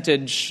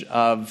percentage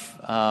of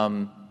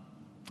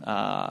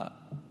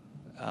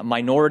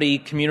minority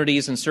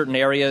communities in certain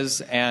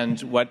areas, and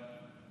what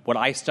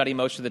I study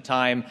most of the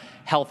time,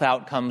 health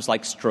outcomes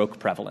like stroke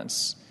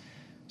prevalence.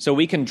 So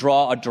we can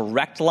draw a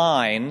direct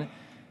line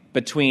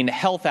between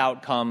health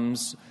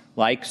outcomes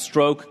like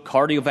stroke,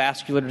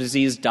 cardiovascular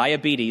disease,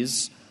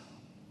 diabetes,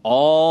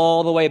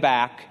 all the way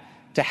back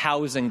to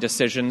housing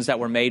decisions that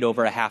were made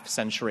over a half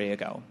century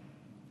ago.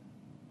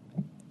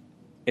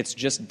 It's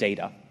just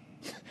data.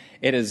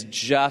 It is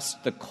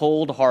just the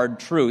cold, hard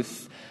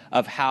truth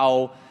of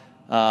how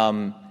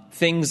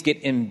things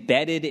get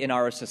embedded in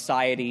our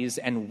societies,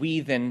 and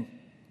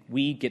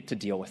we get to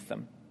deal with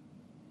them.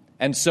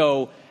 And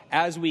so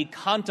as we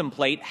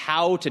contemplate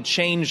how to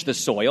change the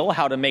soil,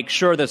 how to make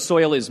sure the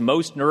soil is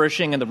most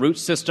nourishing and the root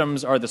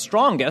systems are the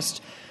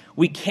strongest,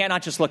 we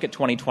cannot just look at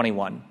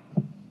 2021,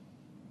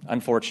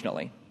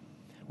 unfortunately.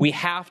 We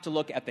have to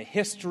look at the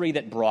history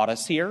that brought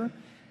us here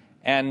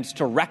and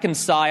to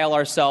reconcile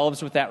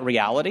ourselves with that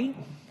reality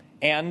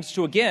and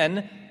to,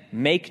 again,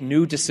 make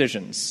new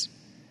decisions,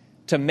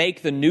 to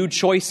make the new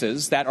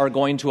choices that are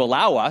going to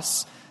allow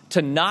us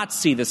to not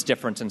see this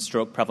difference in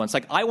stroke prevalence.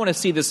 Like, I want to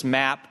see this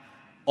map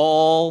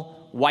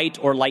all white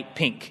or light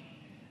pink,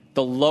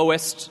 the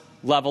lowest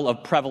level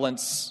of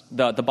prevalence,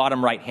 the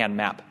bottom right-hand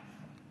map.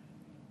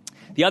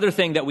 The other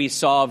thing that we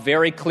saw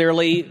very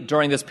clearly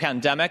during this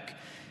pandemic,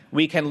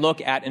 we can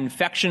look at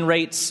infection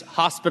rates,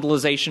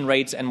 hospitalization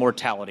rates, and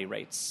mortality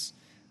rates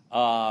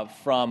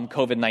from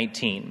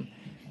COVID-19.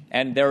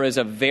 And there is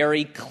a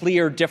very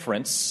clear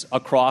difference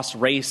across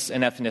race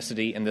and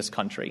ethnicity in this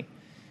country.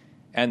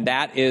 And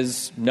that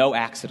is no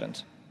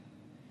accident.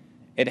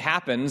 It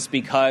happens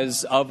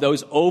because of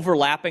those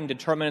overlapping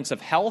determinants of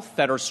health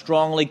that are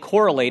strongly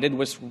correlated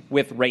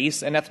with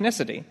race and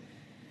ethnicity.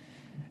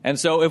 And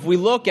so if we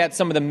look at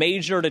some of the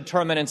major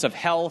determinants of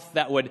health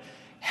that would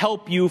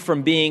help you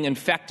from being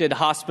infected,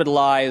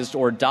 hospitalized,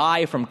 or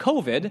die from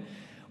COVID,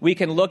 we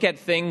can look at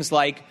things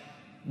like,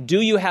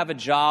 do you have a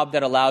job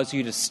that allows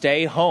you to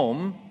stay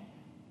home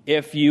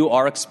if you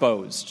are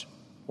exposed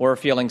or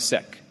feeling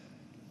sick?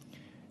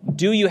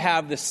 Do you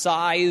have the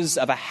size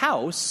of a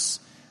house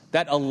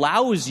that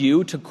allows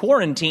you to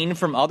quarantine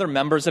from other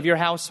members of your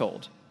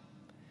household?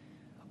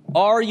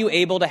 Are you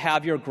able to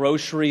have your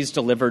groceries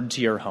delivered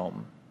to your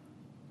home?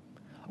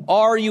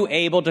 Are you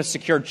able to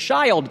secure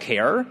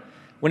childcare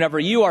whenever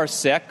you are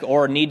sick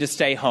or need to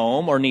stay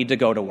home or need to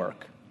go to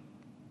work?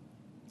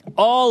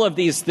 All of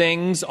these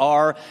things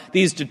are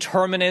these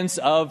determinants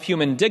of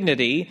human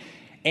dignity,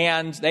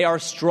 and they are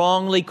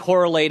strongly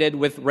correlated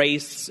with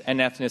race and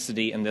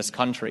ethnicity in this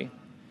country.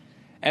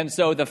 And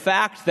so the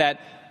fact that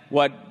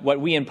what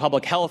we in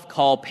public health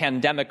call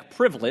pandemic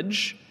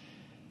privilege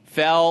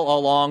fell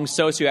along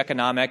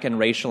socioeconomic and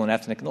racial and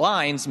ethnic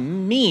lines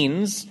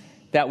means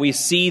that we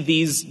see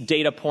these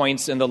data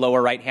points in the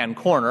lower right-hand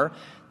corner,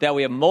 that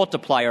we have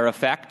multiplier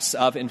effects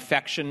of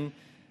infection,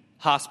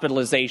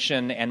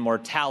 hospitalization, and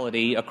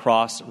mortality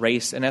across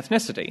race and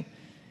ethnicity.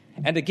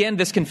 And again,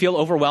 this can feel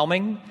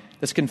overwhelming.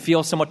 This can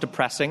feel somewhat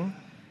depressing.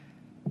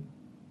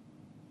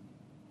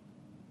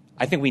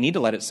 I think we need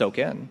to let it soak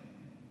in.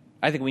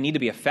 I think we need to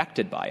be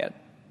affected by it.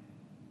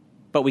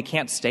 But we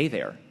can't stay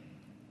there.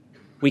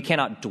 We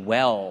cannot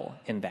dwell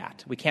in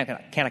that. We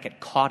cannot get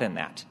caught in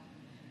that.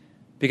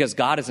 Because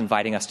God is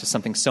inviting us to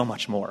something so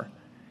much more.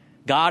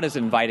 God is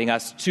inviting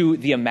us to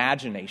the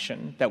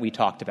imagination that we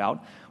talked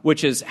about,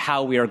 which is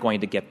how we are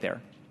going to get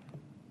there.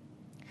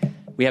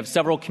 We have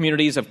several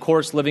communities, of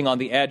course, living on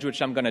the edge,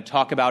 which I'm going to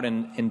talk about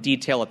in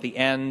detail at the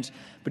end,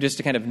 but just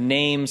to kind of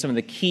name some of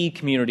the key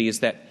communities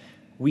that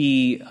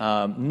we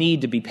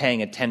need to be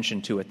paying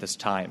attention to at this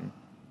time.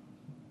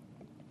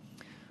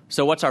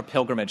 So what's our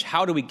pilgrimage?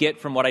 How do we get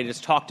from what I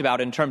just talked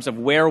about in terms of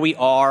where we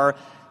are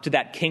to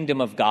that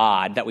kingdom of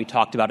God that we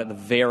talked about at the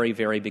very,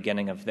 very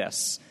beginning of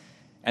this?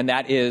 And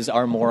that is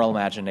our moral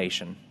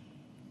imagination.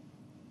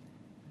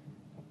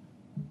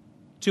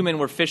 Two men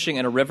were fishing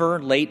in a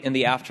river late in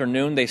the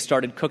afternoon. They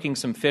started cooking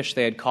some fish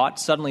they had caught.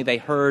 Suddenly they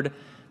heard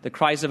the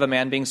cries of a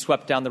man being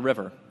swept down the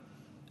river.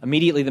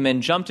 Immediately the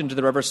men jumped into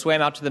the river,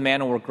 swam out to the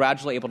man, and were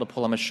gradually able to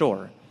pull him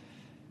ashore.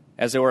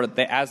 As they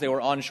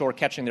were on shore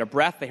catching their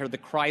breath, they heard the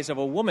cries of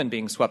a woman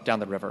being swept down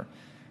the river.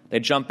 They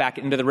jumped back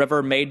into the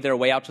river, made their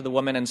way out to the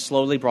woman, and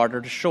slowly brought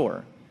her to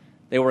shore.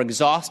 They were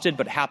exhausted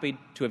but happy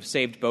to have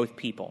saved both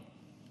people.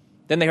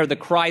 Then they heard the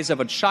cries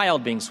of a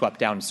child being swept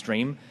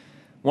downstream.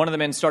 One of the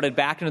men started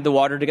back into the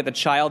water to get the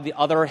child. The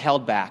other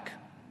held back.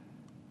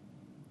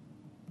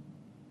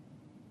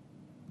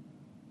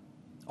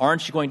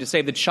 "Aren't you going to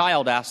save the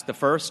child?" asked the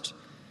first.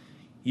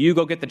 "You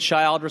go get the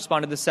child,"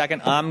 responded the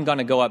second. "I'm going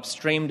to go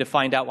upstream to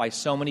find out why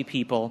so many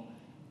people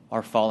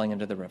are falling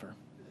into the river."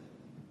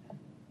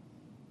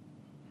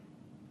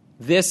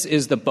 This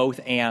is the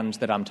both and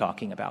that I'm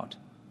talking about.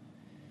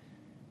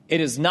 It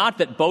is not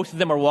that both of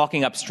them are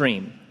walking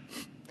upstream.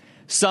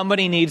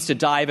 Somebody needs to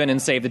dive in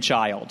and save the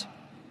child.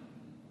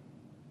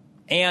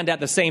 And at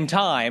the same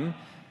time,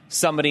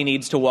 somebody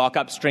needs to walk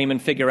upstream and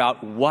figure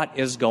out what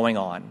is going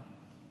on.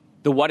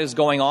 The what is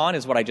going on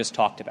is what I just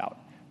talked about.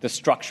 The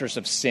structures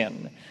of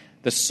sin,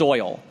 the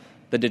soil,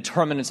 the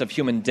determinants of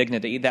human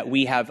dignity that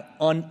we have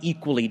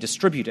unequally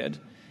distributed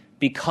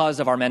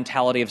because of our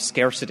mentality of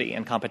scarcity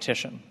and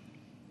competition,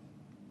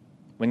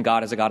 when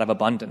God is a God of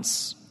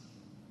abundance.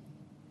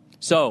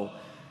 So,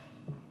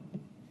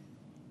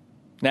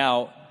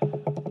 now,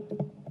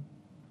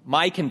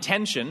 my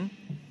contention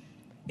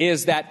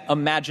is that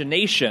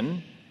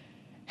imagination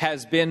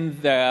has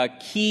been the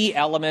key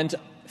element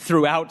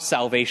throughout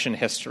salvation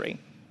history.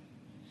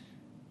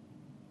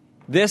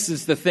 This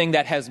is the thing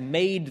that has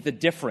made the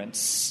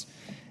difference.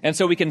 And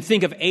so we can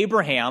think of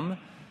Abraham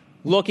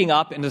looking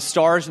up in the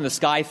stars in the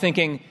sky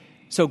thinking,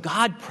 so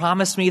God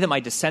promised me that my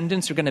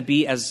descendants are going to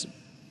be as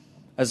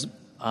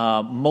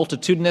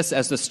multitudinous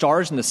as the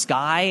stars in the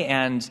sky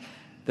and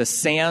the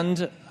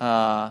sand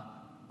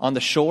on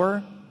the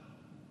shore.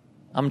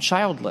 I'm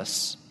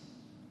childless.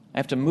 I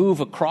have to move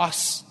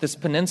across this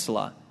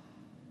peninsula.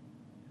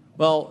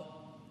 Well,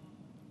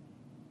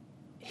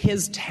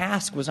 his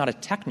task was not a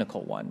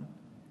technical one.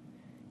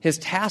 His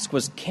task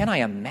was, can I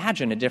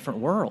imagine a different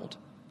world?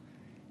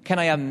 Can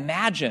I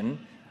imagine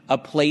a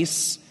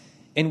place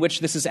in which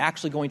this is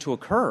actually going to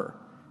occur?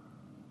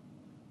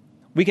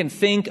 We can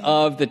think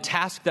of the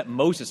task that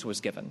Moses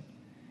was given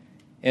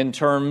in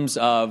terms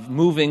of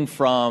moving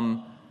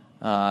from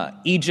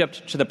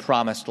Egypt to the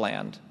Promised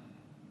Land.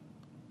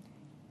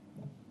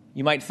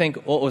 You might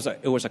think, well,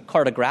 it was a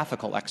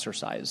cartographical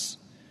exercise,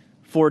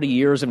 40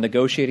 years of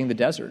negotiating the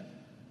desert.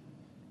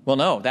 Well,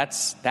 no,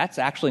 that's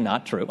actually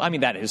not true. I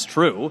mean, that is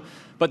true,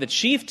 but the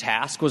chief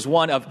task was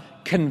one of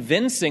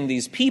convincing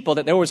these people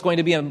that there was going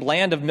to be a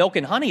land of milk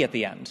and honey at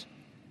the end.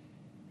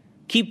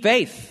 Keep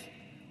faith.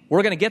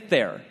 We're going to get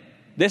there.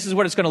 This is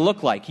what it's going to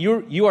look like.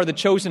 You are the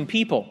chosen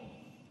people.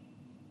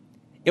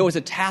 It was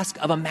a task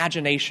of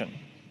imagination.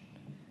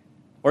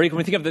 Or you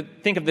can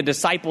think of the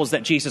disciples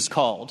that Jesus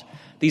called,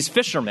 these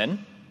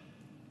fishermen,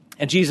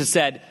 and Jesus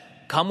said,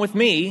 "Come with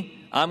me.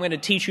 I'm going to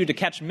teach you to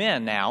catch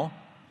men now."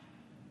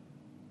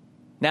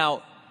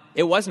 Now,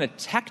 it wasn't a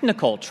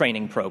technical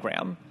training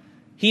program.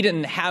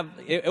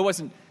 It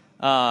wasn't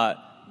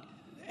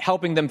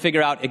helping them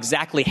figure out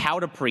exactly how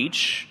to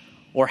preach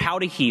or how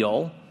to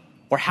heal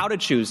or how to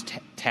choose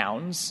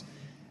towns.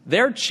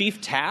 Their chief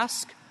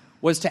task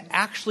was to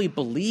actually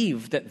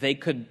believe that they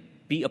could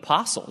be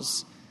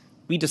apostles,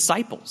 be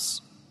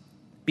disciples,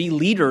 be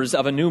leaders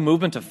of a new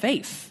movement of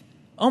faith.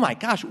 Oh my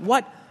gosh,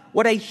 what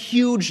a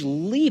huge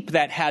leap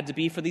that had to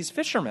be for these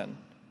fishermen.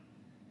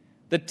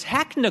 The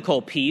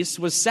technical piece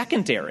was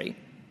secondary.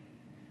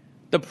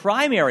 The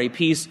primary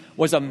piece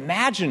was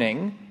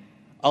imagining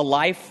a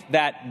life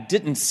that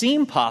didn't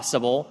seem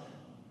possible,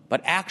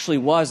 but actually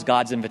was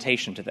God's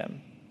invitation to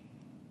them.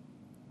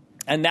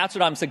 And that's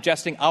what I'm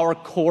suggesting our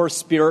core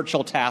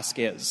spiritual task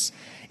is.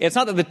 It's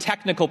not that the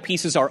technical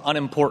pieces are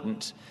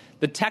unimportant.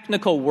 The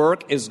technical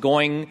work is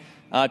going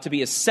to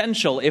be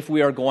essential if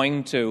we are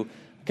going to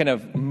kind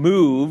of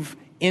move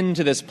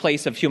into this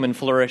place of human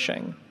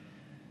flourishing.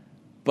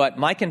 But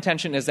my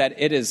contention is that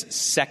it is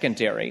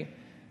secondary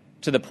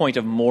to the point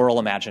of moral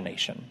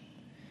imagination.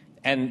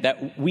 And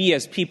that we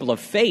as people of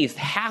faith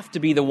have to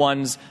be the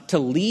ones to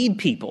lead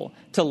people,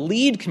 to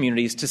lead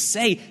communities, to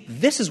say,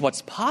 this is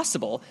what's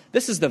possible.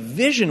 This is the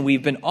vision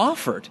we've been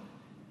offered.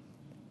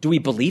 Do we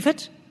believe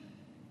it?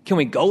 Can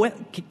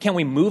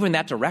we move in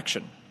that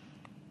direction?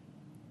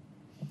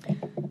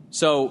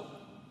 So,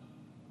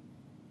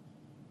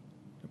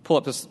 pull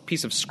up this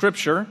piece of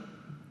scripture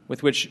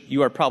with which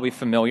you are probably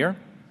familiar. I'm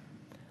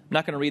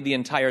not going to read the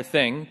entire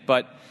thing,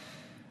 but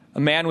a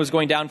man was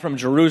going down from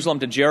Jerusalem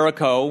to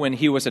Jericho when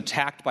he was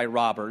attacked by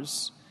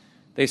robbers.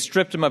 They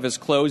stripped him of his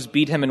clothes,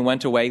 beat him, and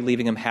went away,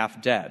 leaving him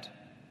half dead.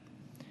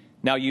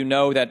 Now you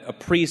know that a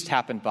priest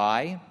happened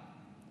by,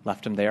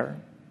 left him there.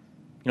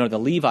 You know the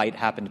Levite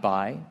happened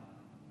by,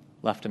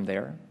 left him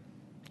there.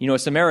 You know a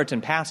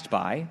Samaritan passed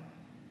by,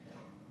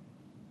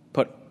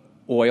 put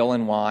oil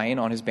and wine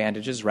on his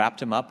bandages,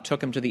 wrapped him up,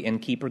 took him to the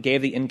innkeeper,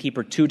 gave the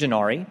innkeeper 2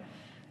 denarii,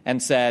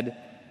 and said,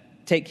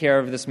 take care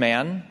of this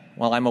man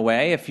while I'm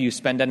away. If you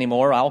spend any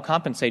more, I'll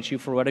compensate you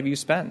for whatever you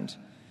spend.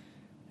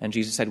 And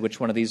Jesus said, which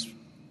one of these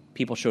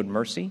people showed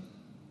mercy?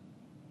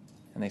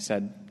 And they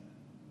said,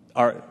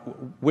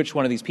 which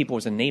one of these people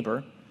was a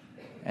neighbor?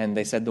 And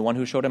they said, the one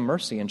who showed him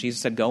mercy. And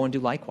Jesus said, go and do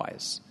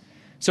likewise.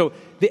 So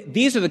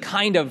these are the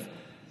kind of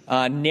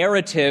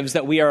narratives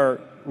that we are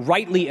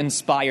rightly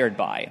inspired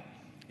by,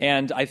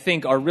 and I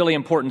think are really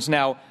important.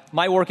 Now,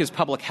 my work is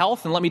public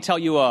health, and let me tell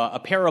you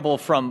a parable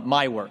from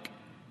my work.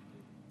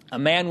 A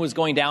man was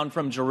going down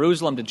from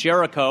Jerusalem to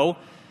Jericho,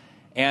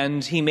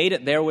 and he made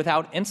it there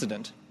without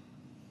incident.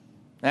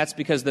 That's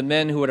because the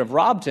men who would have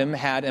robbed him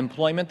had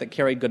employment that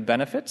carried good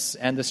benefits,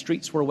 and the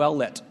streets were well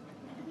lit.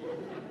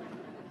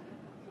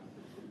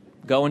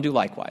 Go and do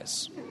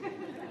likewise.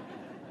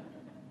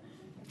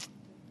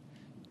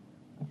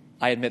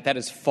 I admit that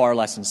is far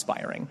less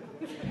inspiring.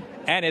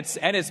 And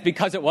it's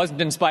because it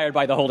wasn't inspired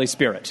by the Holy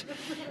Spirit,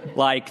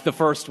 like the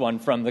first one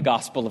from the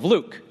Gospel of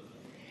Luke.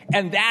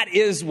 And that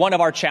is one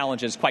of our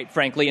challenges, quite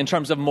frankly, in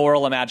terms of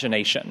moral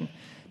imagination.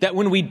 That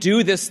when we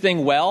do this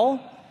thing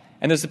well,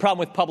 and there's the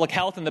problem with public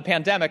health and the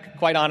pandemic,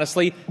 quite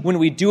honestly, when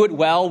we do it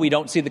well, we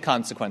don't see the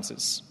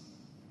consequences.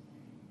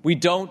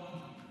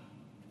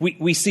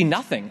 We see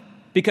nothing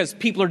because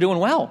people are doing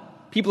well.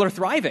 People are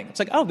thriving. It's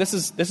like, oh, this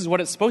is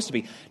what it's supposed to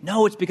be.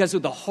 No, it's because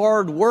of the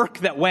hard work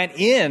that went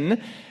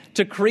in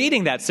to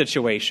creating that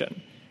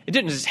situation. It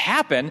didn't just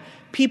happen.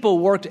 People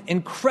worked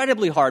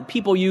incredibly hard.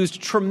 People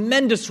used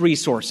tremendous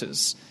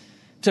resources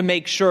to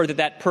make sure that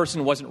that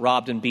person wasn't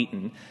robbed and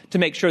beaten, to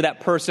make sure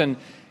that person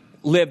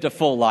lived a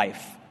full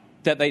life,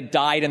 that they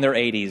died in their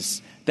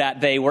 80s,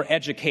 that they were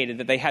educated,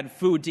 that they had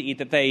food to eat,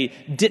 that they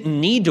didn't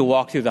need to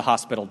walk through the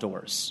hospital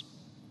doors.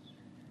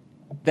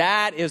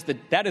 That is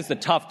the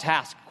tough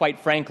task, quite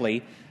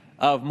frankly,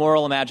 of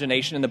moral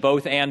imagination in the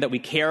both and, that we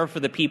care for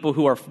the people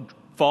who are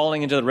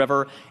falling into the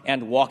river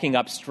and walking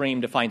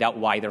upstream to find out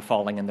why they're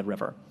falling in the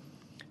river.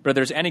 But if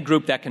there's any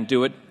group that can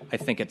do it, I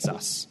think it's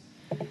us.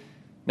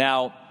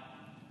 Now,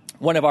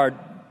 one of our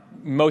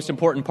most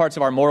important parts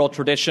of our moral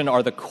tradition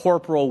are the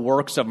corporal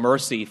works of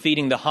mercy,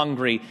 feeding the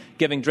hungry,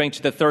 giving drink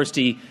to the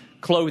thirsty,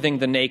 clothing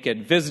the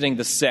naked, visiting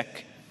the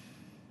sick.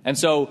 And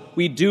so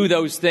we do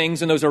those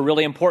things, and those are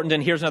really important.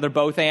 And here's another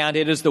both and.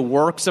 It is the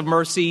works of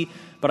mercy,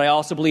 but I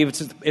also believe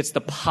it's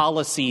the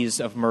policies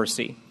of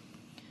mercy.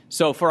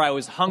 So for I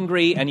was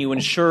hungry, and you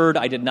ensured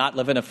I did not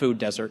live in a food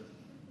desert.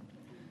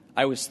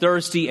 I was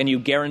thirsty, and you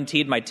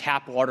guaranteed my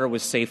tap water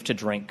was safe to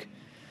drink.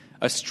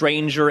 A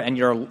stranger, and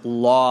your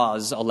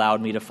laws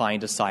allowed me to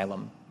find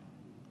asylum.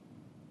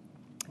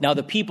 Now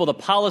the people, the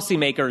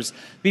policymakers,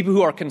 people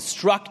who are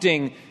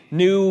constructing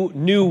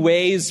new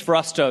ways for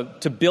us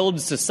to build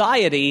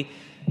society,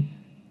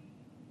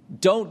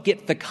 don't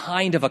get the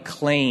kind of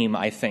acclaim,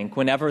 I think,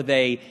 whenever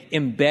they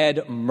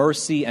embed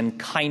mercy and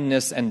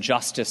kindness and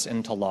justice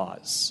into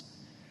laws.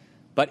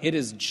 But it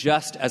is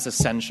just as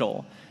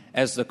essential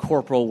as the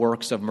corporal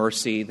works of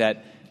mercy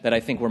that I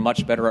think we're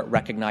much better at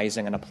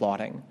recognizing and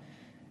applauding.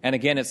 And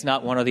again, it's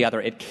not one or the other.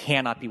 It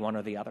cannot be one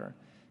or the other,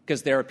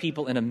 because there are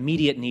people in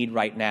immediate need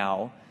right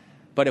now.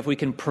 But if we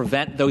can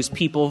prevent those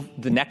people,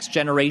 the next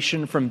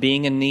generation, from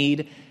being in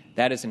need,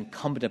 that is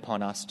incumbent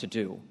upon us to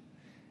do.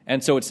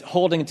 And so it's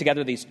holding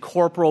together these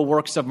corporal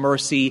works of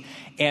mercy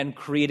and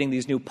creating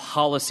these new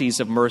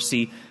policies of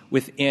mercy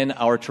within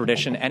our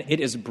tradition. And it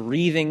is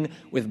breathing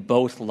with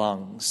both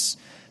lungs,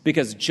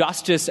 because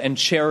justice and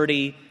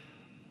charity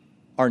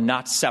are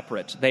not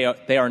separate. They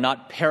are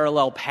not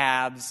parallel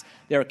paths.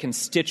 They are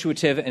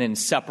constitutive and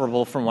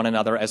inseparable from one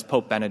another, as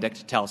Pope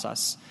Benedict tells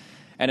us.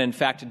 And in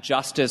fact,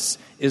 justice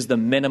is the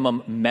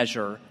minimum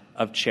measure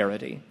of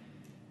charity.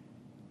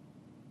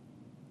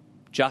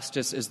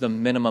 Justice is the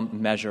minimum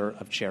measure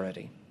of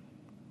charity.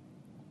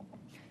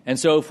 And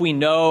so if we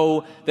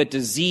know that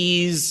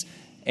disease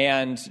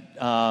and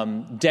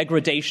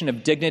degradation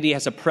of dignity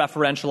has a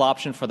preferential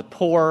option for the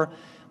poor,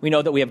 we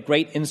know that we have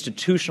great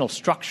institutional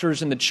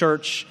structures in the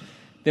church,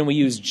 then we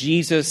use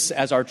Jesus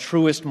as our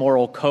truest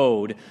moral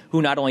code,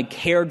 who not only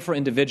cared for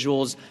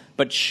individuals,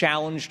 but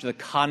challenged the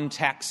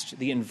context,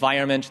 the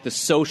environment, the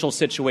social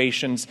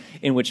situations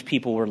in which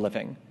people were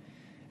living.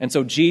 And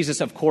so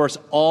Jesus, of course,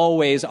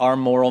 always our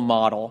moral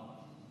model,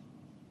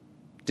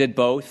 did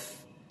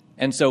both,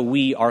 and so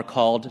we are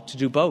called to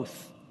do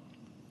both.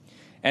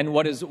 And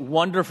what is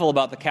wonderful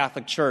about the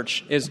Catholic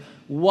Church is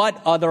what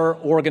other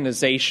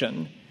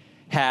organization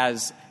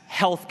has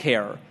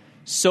healthcare,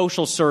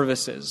 social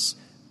services,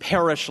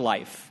 parish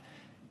life,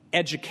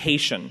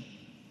 education?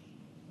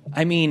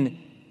 I mean,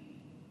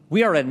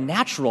 we are a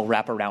natural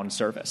wraparound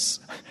service.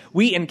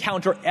 We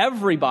encounter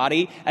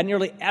everybody at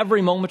nearly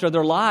every moment of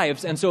their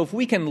lives. And so if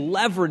we can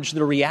leverage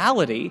the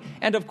reality,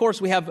 and of course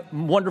we have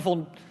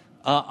wonderful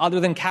other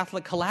than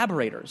Catholic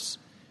collaborators,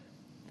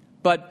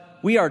 but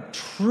we are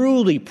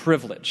truly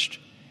privileged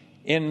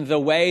in the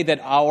way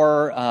that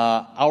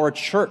our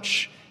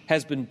church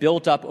has been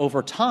built up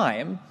over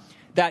time,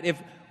 that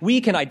if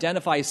we can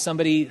identify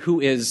somebody who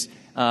is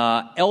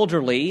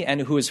elderly and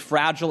who is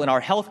fragile in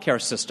our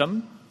healthcare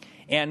system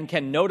and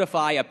can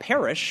notify a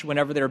parish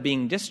whenever they're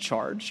being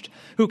discharged,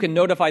 who can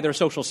notify their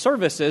social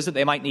services that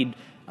they might need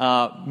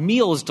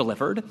meals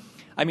delivered.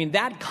 I mean,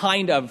 that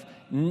kind of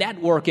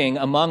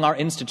networking among our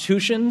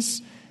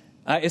institutions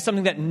is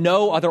something that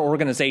no other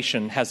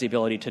organization has the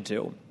ability to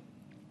do.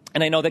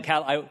 And I know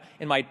that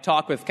in my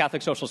talk with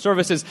Catholic Social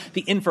Services,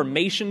 the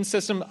information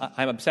system,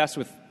 I'm obsessed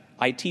with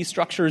IT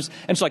structures,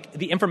 and so like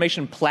the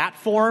information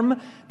platform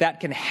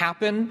that can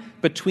happen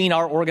between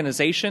our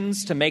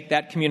organizations to make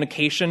that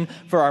communication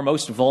for our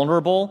most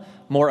vulnerable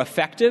more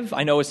effective,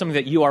 I know is something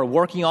that you are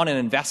working on and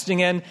investing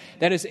in.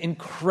 That is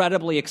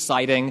incredibly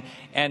exciting,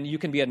 and you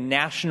can be a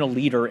national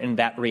leader in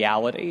that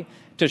reality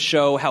to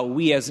show how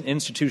we as an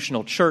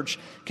institutional church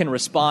can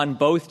respond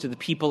both to the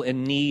people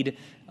in need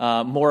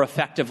more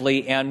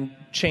effectively and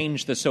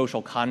change the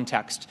social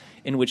context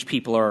in which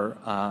people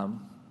are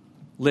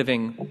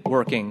living,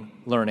 working,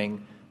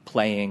 learning,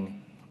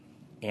 playing,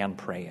 and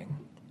praying.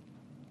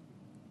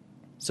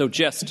 So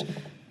just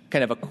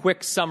kind of a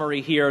quick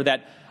summary here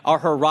that our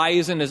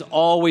horizon is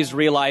always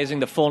realizing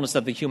the fullness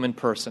of the human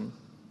person,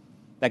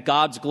 that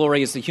God's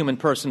glory is the human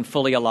person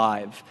fully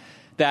alive,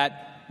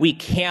 that we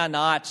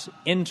cannot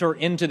enter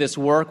into this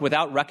work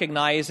without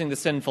recognizing the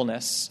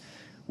sinfulness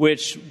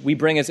which we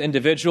bring as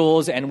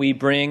individuals and we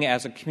bring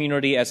as a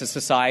community, as a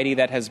society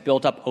that has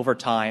built up over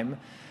time,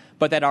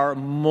 but that our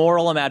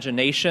moral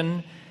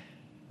imagination,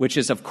 which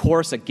is, of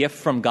course, a gift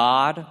from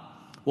God,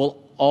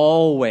 will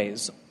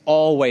always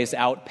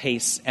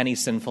outpace any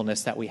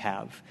sinfulness that we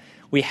have.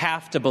 We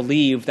have to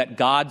believe that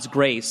God's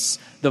grace,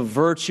 the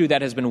virtue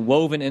that has been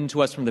woven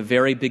into us from the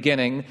very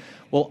beginning,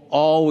 will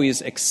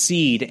always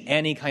exceed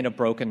any kind of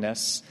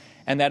brokenness.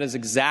 And that is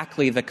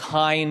exactly the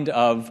kind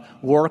of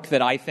work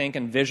that I think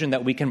and vision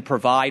that we can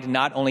provide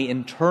not only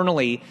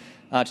internally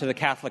to the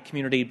Catholic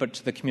community, but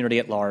to the community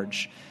at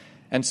large.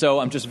 And so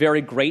I'm just very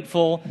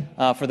grateful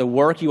for the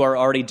work you are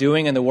already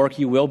doing and the work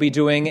you will be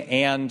doing,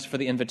 and for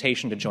the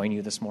invitation to join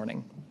you this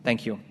morning.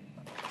 Thank you.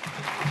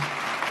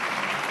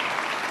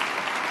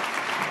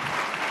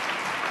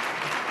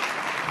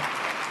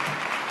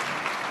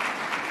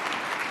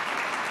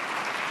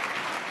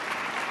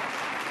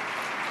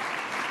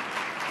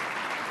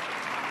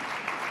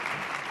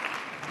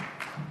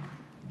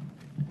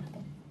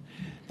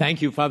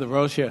 Thank you, Father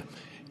Rocha.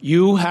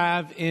 You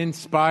have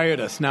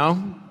inspired us.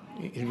 No?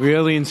 It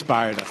really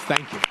inspired us.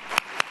 Thank you.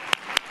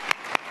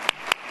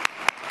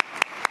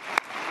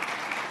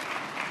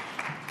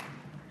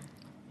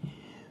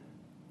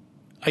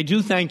 I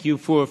do thank you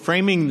for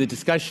framing the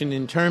discussion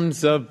in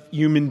terms of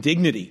human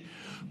dignity.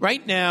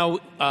 Right now,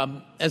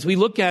 as we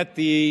look at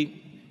the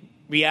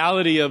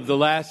reality of the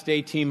last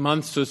 18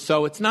 months or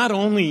so, it's not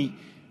only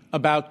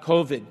about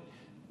COVID.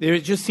 There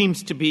just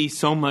seems to be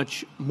so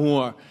much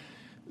more.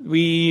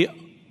 We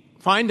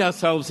find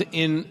ourselves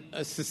in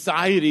a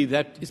society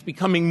that is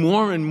becoming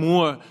more and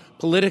more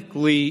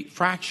politically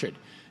fractured,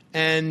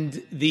 and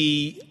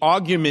the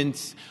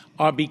arguments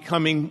are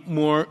becoming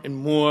more and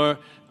more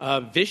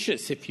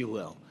vicious, if you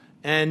will,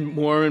 and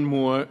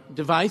more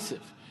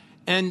divisive.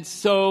 And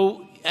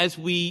so as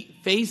we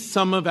face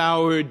some of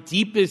our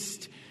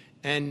deepest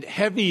and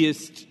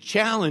heaviest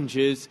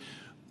challenges,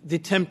 the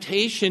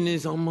temptation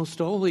is almost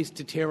always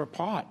to tear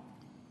apart.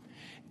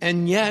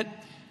 And yet,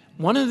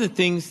 one of the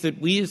things that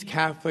we as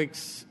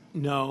Catholics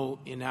know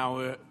in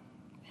our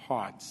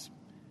hearts,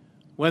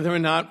 whether or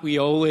not we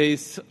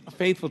always are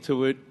faithful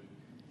to it,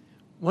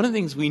 one of the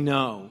things we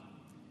know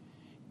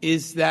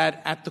is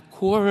that at the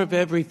core of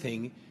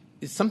everything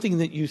is something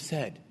that you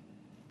said,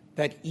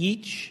 that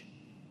each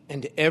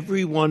and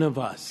every one of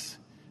us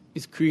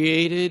is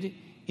created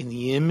in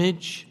the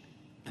image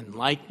and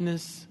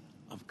likeness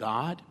of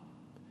God,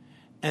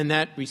 and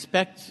that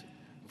respect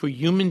for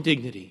human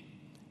dignity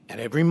at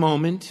every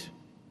moment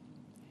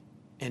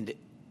and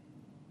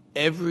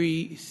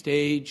every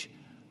stage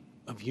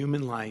of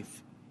human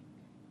life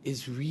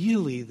is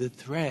really the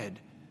thread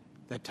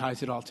that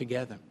ties it all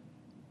together.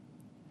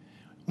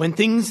 When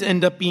things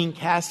end up being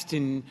cast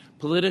in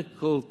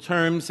political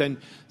terms and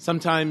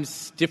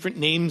sometimes different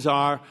names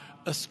are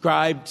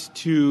ascribed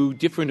to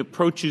different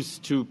approaches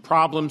to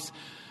problems,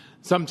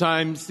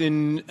 sometimes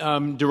in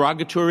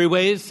derogatory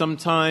ways,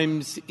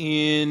 sometimes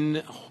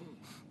in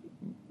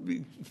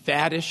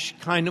faddish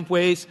kind of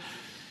ways,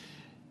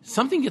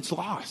 something gets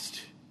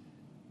lost.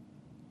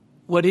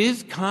 What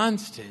is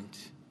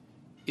constant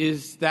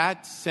is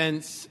that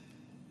sense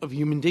of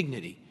human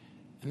dignity,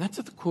 and that's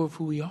at the core of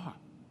who we are.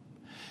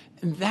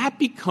 And that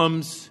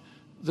becomes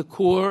the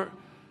core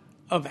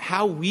of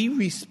how we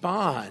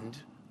respond,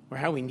 or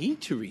how we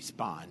need to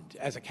respond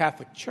as a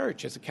Catholic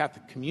Church, as a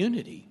Catholic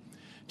community,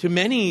 to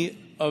many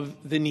of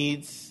the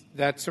needs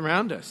that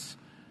surround us.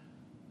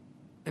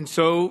 And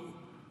so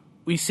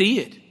we see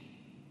it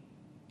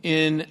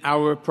in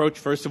our approach,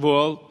 first of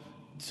all,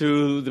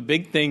 to the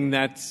big thing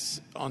that's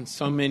on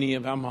so many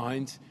of our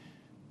minds,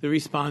 the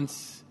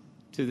response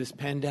to this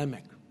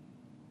pandemic.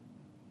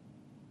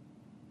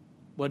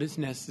 What is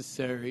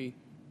necessary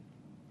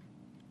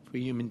for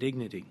human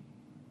dignity?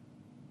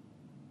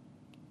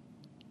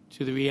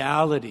 To the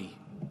reality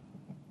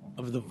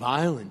of the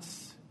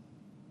violence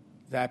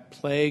that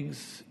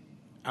plagues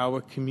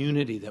our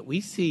community that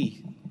we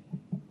see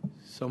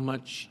so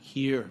much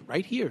here,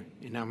 right here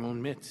in our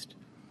own midst.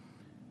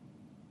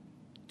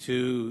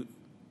 To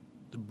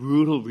the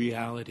brutal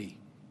reality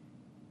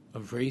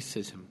of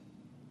racism.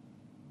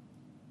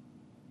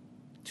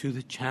 To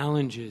the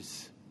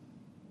challenges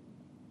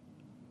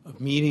of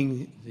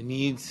meeting the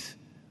needs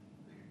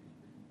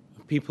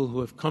of people who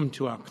have come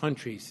to our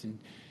countries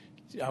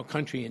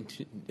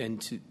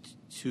and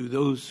to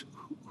those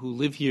who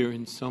live here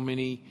in so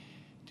many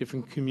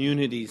different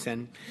communities,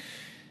 and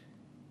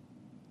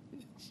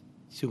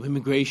to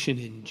immigration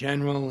in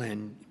general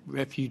and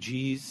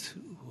refugees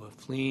who are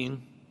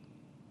fleeing,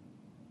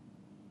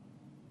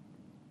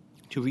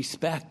 to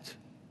respect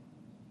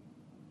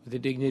the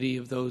dignity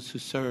of those who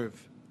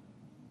serve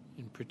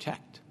and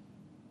protect.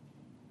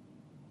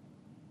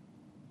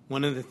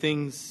 One of the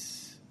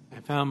things I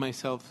found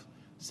myself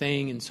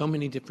saying in so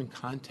many different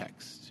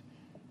contexts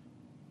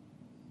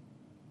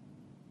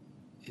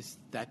is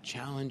that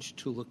challenge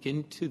to look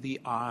into the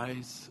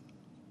eyes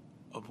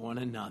of one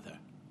another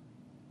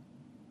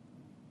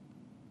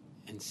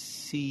and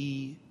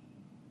see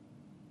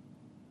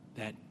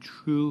that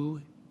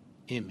true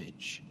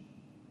image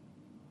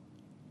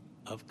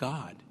of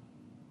God,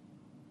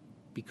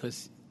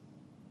 because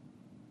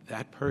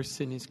that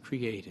person is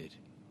created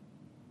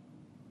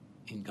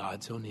in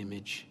God's own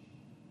image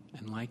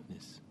and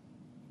likeness.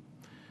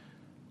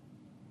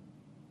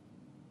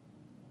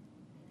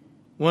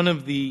 One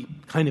of the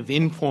kind of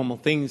informal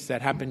things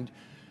that happened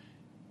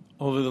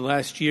over the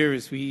last year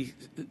is we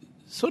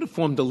sort of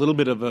formed a little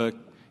bit of a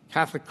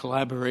Catholic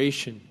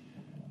collaboration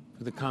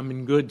for the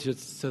common good,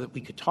 just so that we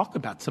could talk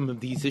about some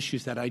of these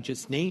issues that I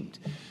just named.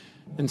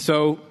 And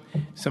so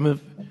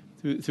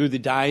through the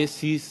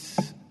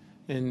diocese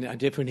and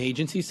different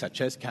agencies,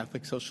 such as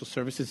Catholic Social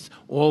Services,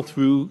 all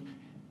through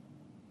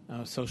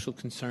Social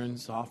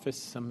Concerns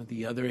Office, some of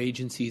the other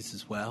agencies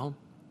as well,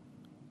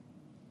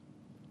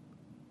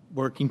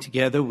 working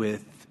together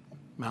with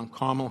Mount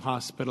Carmel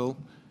Hospital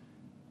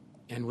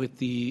and with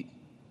the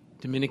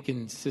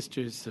Dominican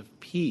Sisters of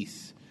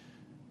Peace.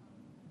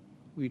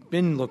 We've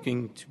been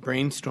looking to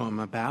brainstorm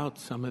about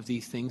some of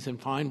these things and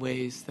find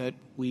ways that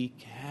we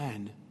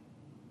can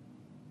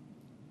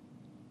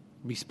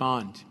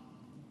respond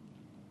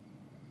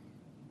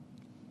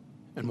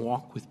and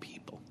walk with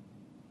people,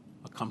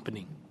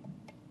 accompanying.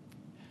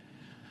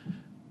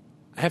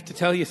 I have to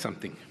tell you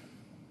something.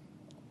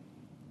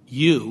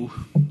 You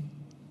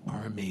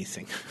are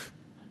amazing.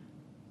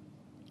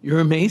 You're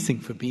amazing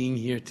for being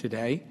here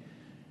today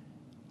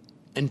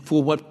and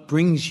for what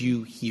brings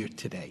you here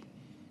today.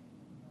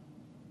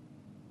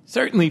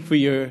 Certainly for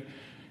your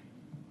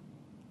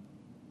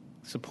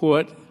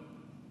support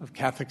of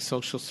Catholic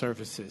Social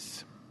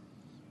Services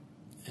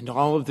and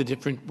all of the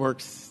different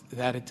works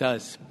that it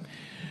does.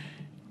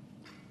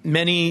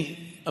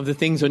 Many of the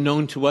things are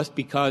known to us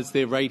because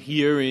they're right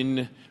here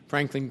in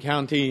Franklin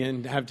County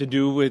and have to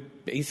do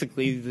with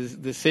basically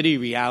the city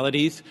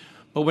realities,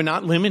 but we're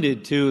not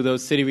limited to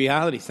those city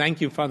realities.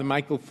 Thank you, Father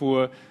Michael,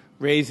 for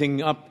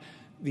raising up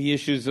the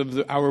issues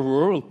of our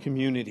rural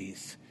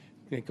communities.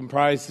 It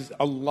comprises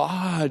a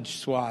large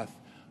swath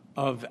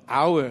of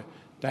our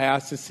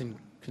diocesan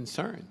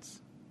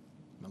concerns.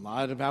 A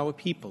lot of our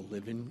people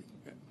live in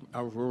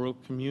our rural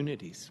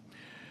communities.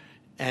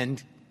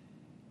 And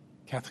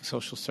Catholic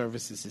Social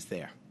Services is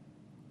there.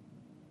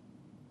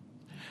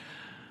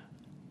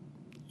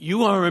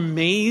 You are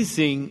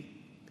amazing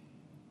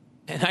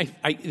And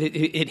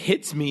it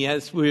hits me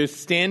as we're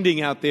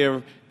standing out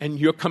there and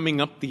you're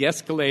coming up the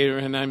escalator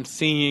and I'm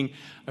seeing,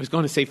 I was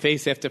going to say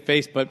face after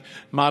face, but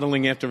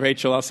modeling after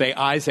Rachel, I'll say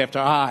eyes after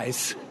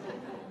eyes.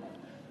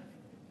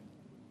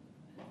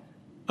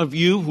 Of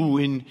you who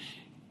in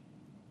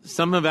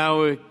some of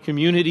our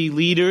community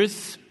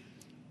leaders,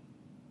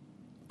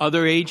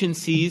 other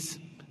agencies,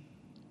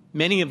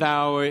 many of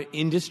our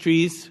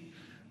industries,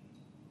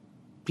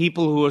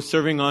 people who are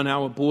serving on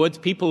our boards,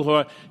 people who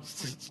are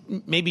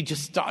maybe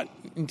just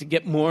starting to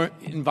get more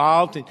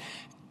involved. And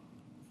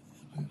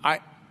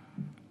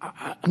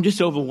I'm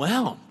just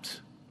overwhelmed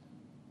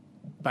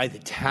by the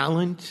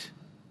talent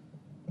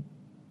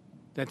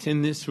that's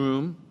in this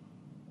room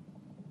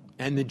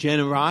and the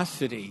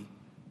generosity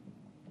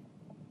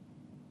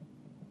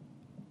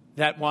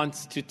that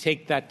wants to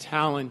take that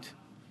talent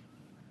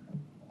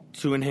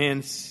to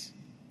enhance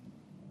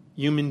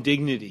human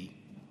dignity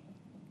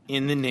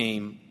in the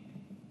name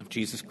of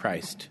Jesus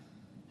Christ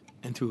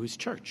and through his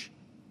church.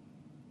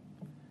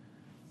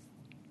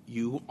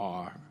 You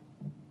are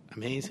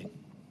amazing.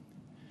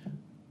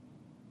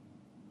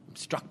 I'm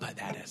struck by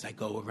that as I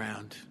go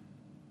around,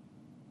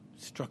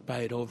 struck by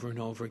it over and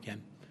over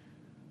again.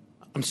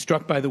 I'm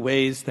struck by the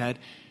ways that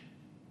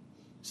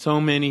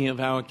so many of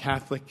our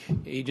Catholic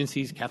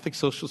agencies, Catholic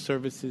Social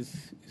Services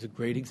is a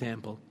great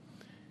example,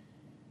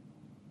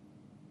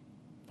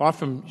 far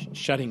from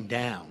shutting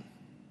down,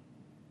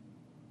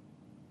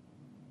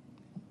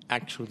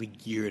 actually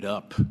geared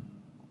up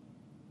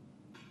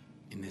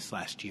in this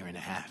last year and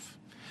a half.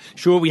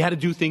 Sure, we had to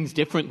do things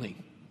differently.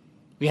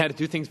 We had to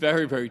do things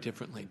very, very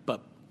differently,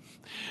 but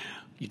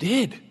you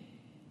did.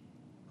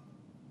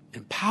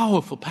 In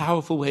powerful,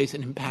 powerful ways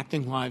and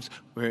impacting lives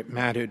where it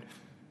mattered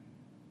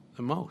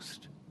the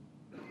most.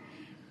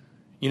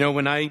 You know,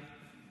 when I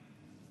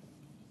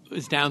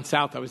was down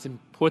south, I was in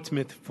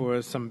Portsmouth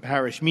for some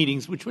parish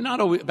meetings, which were not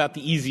always about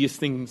the easiest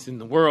things in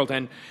the world.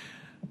 And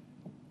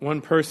one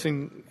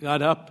person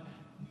got up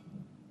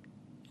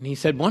and he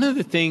said, one of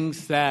the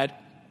things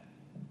that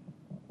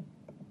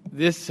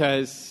this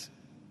has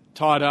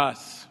taught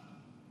us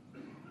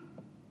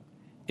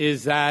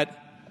is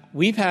that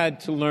we've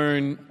had to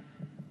learn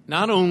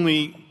not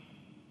only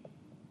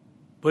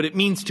what it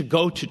means to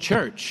go to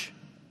church,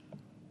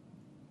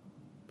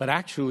 but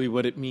actually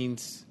what it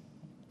means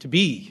to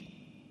be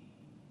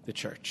the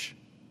church.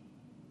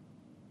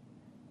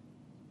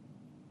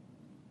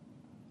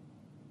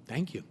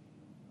 Thank you.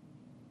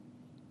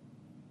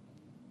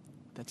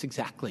 That's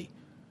exactly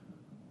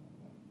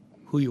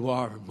who you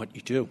are and what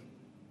you do.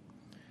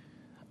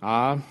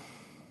 But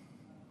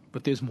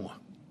there's more.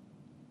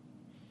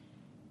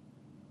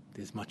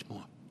 There's much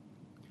more.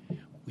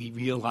 We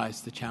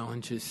realize the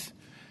challenges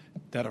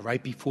that are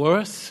right before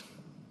us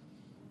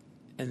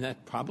and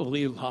that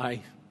probably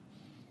lie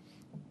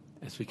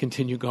as we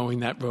continue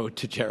going that road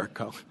to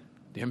Jericho.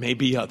 There may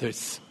be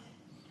others.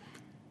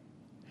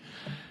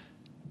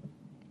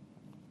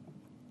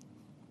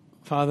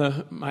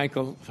 Father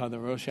Michael, Father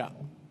Rocha,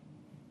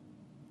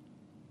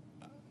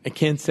 I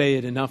can't say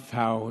it enough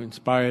how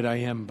inspired I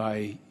am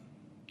by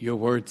your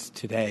words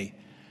today.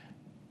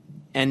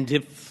 And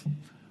if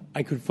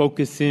I could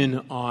focus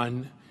in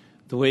on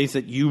the ways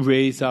that you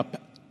raise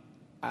up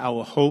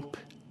our hope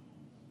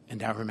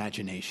and our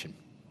imagination.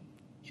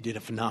 You did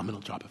a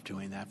phenomenal job of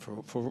doing that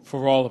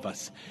for all of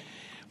us.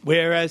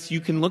 Whereas you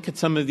can look at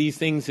some of these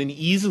things and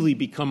easily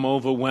become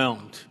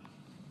overwhelmed,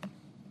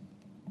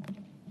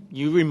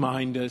 you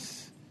remind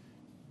us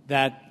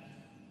that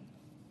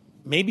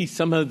maybe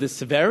some of the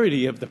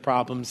severity of the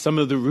problem, some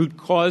of the root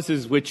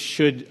causes which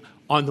should,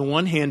 on the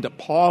one hand,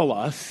 appall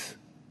us,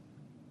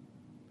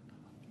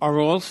 are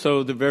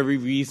also the very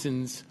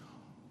reasons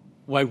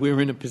why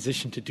we're in a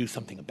position to do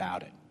something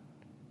about it.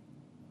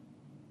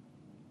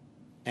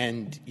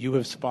 And you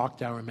have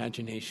sparked our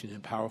imagination in a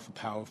powerful,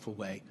 powerful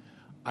way.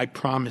 I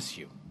promise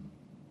you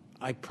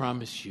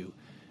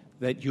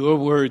that your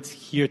words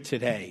here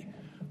today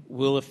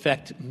will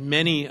affect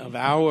many of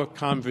our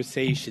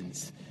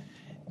conversations,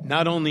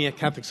 not only at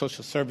Catholic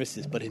Social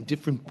Services, but in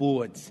different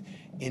boards,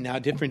 in our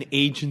different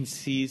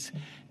agencies,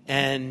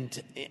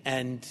 and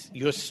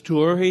your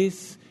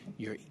stories,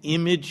 your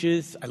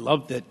images. I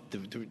love that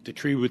the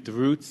tree with the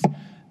roots.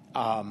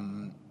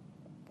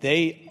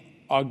 They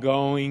are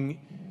going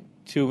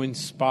to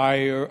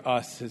inspire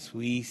us as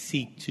we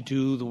seek to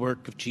do the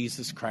work of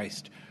Jesus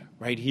Christ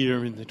right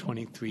here in the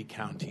 23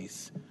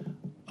 counties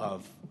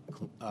of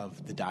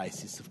the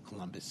Diocese of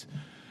Columbus.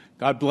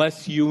 God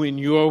bless you in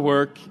your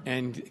work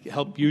and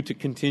help you to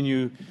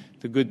continue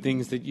the good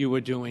things that you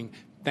are doing.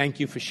 Thank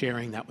you for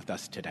sharing that with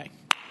us today.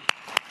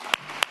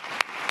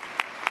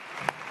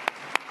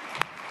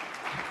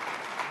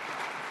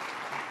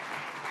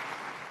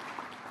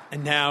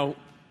 And now,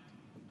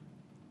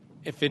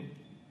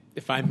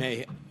 if I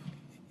may,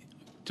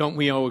 don't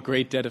we owe a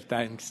great debt of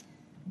thanks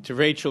to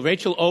Rachel?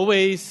 Rachel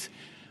always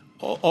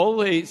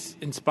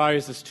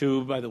inspires us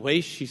too by the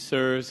way she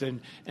serves,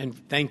 and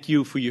thank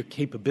you for your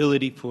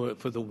capability, for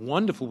the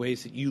wonderful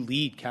ways that you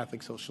lead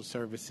Catholic Social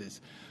Services.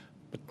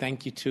 but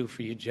thank you, too,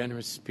 for your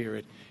generous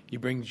spirit. You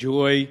bring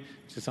joy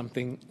to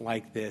something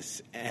like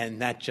this,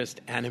 and that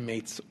just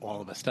animates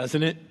all of us,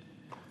 doesn't it?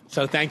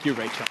 So thank you,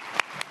 Rachel.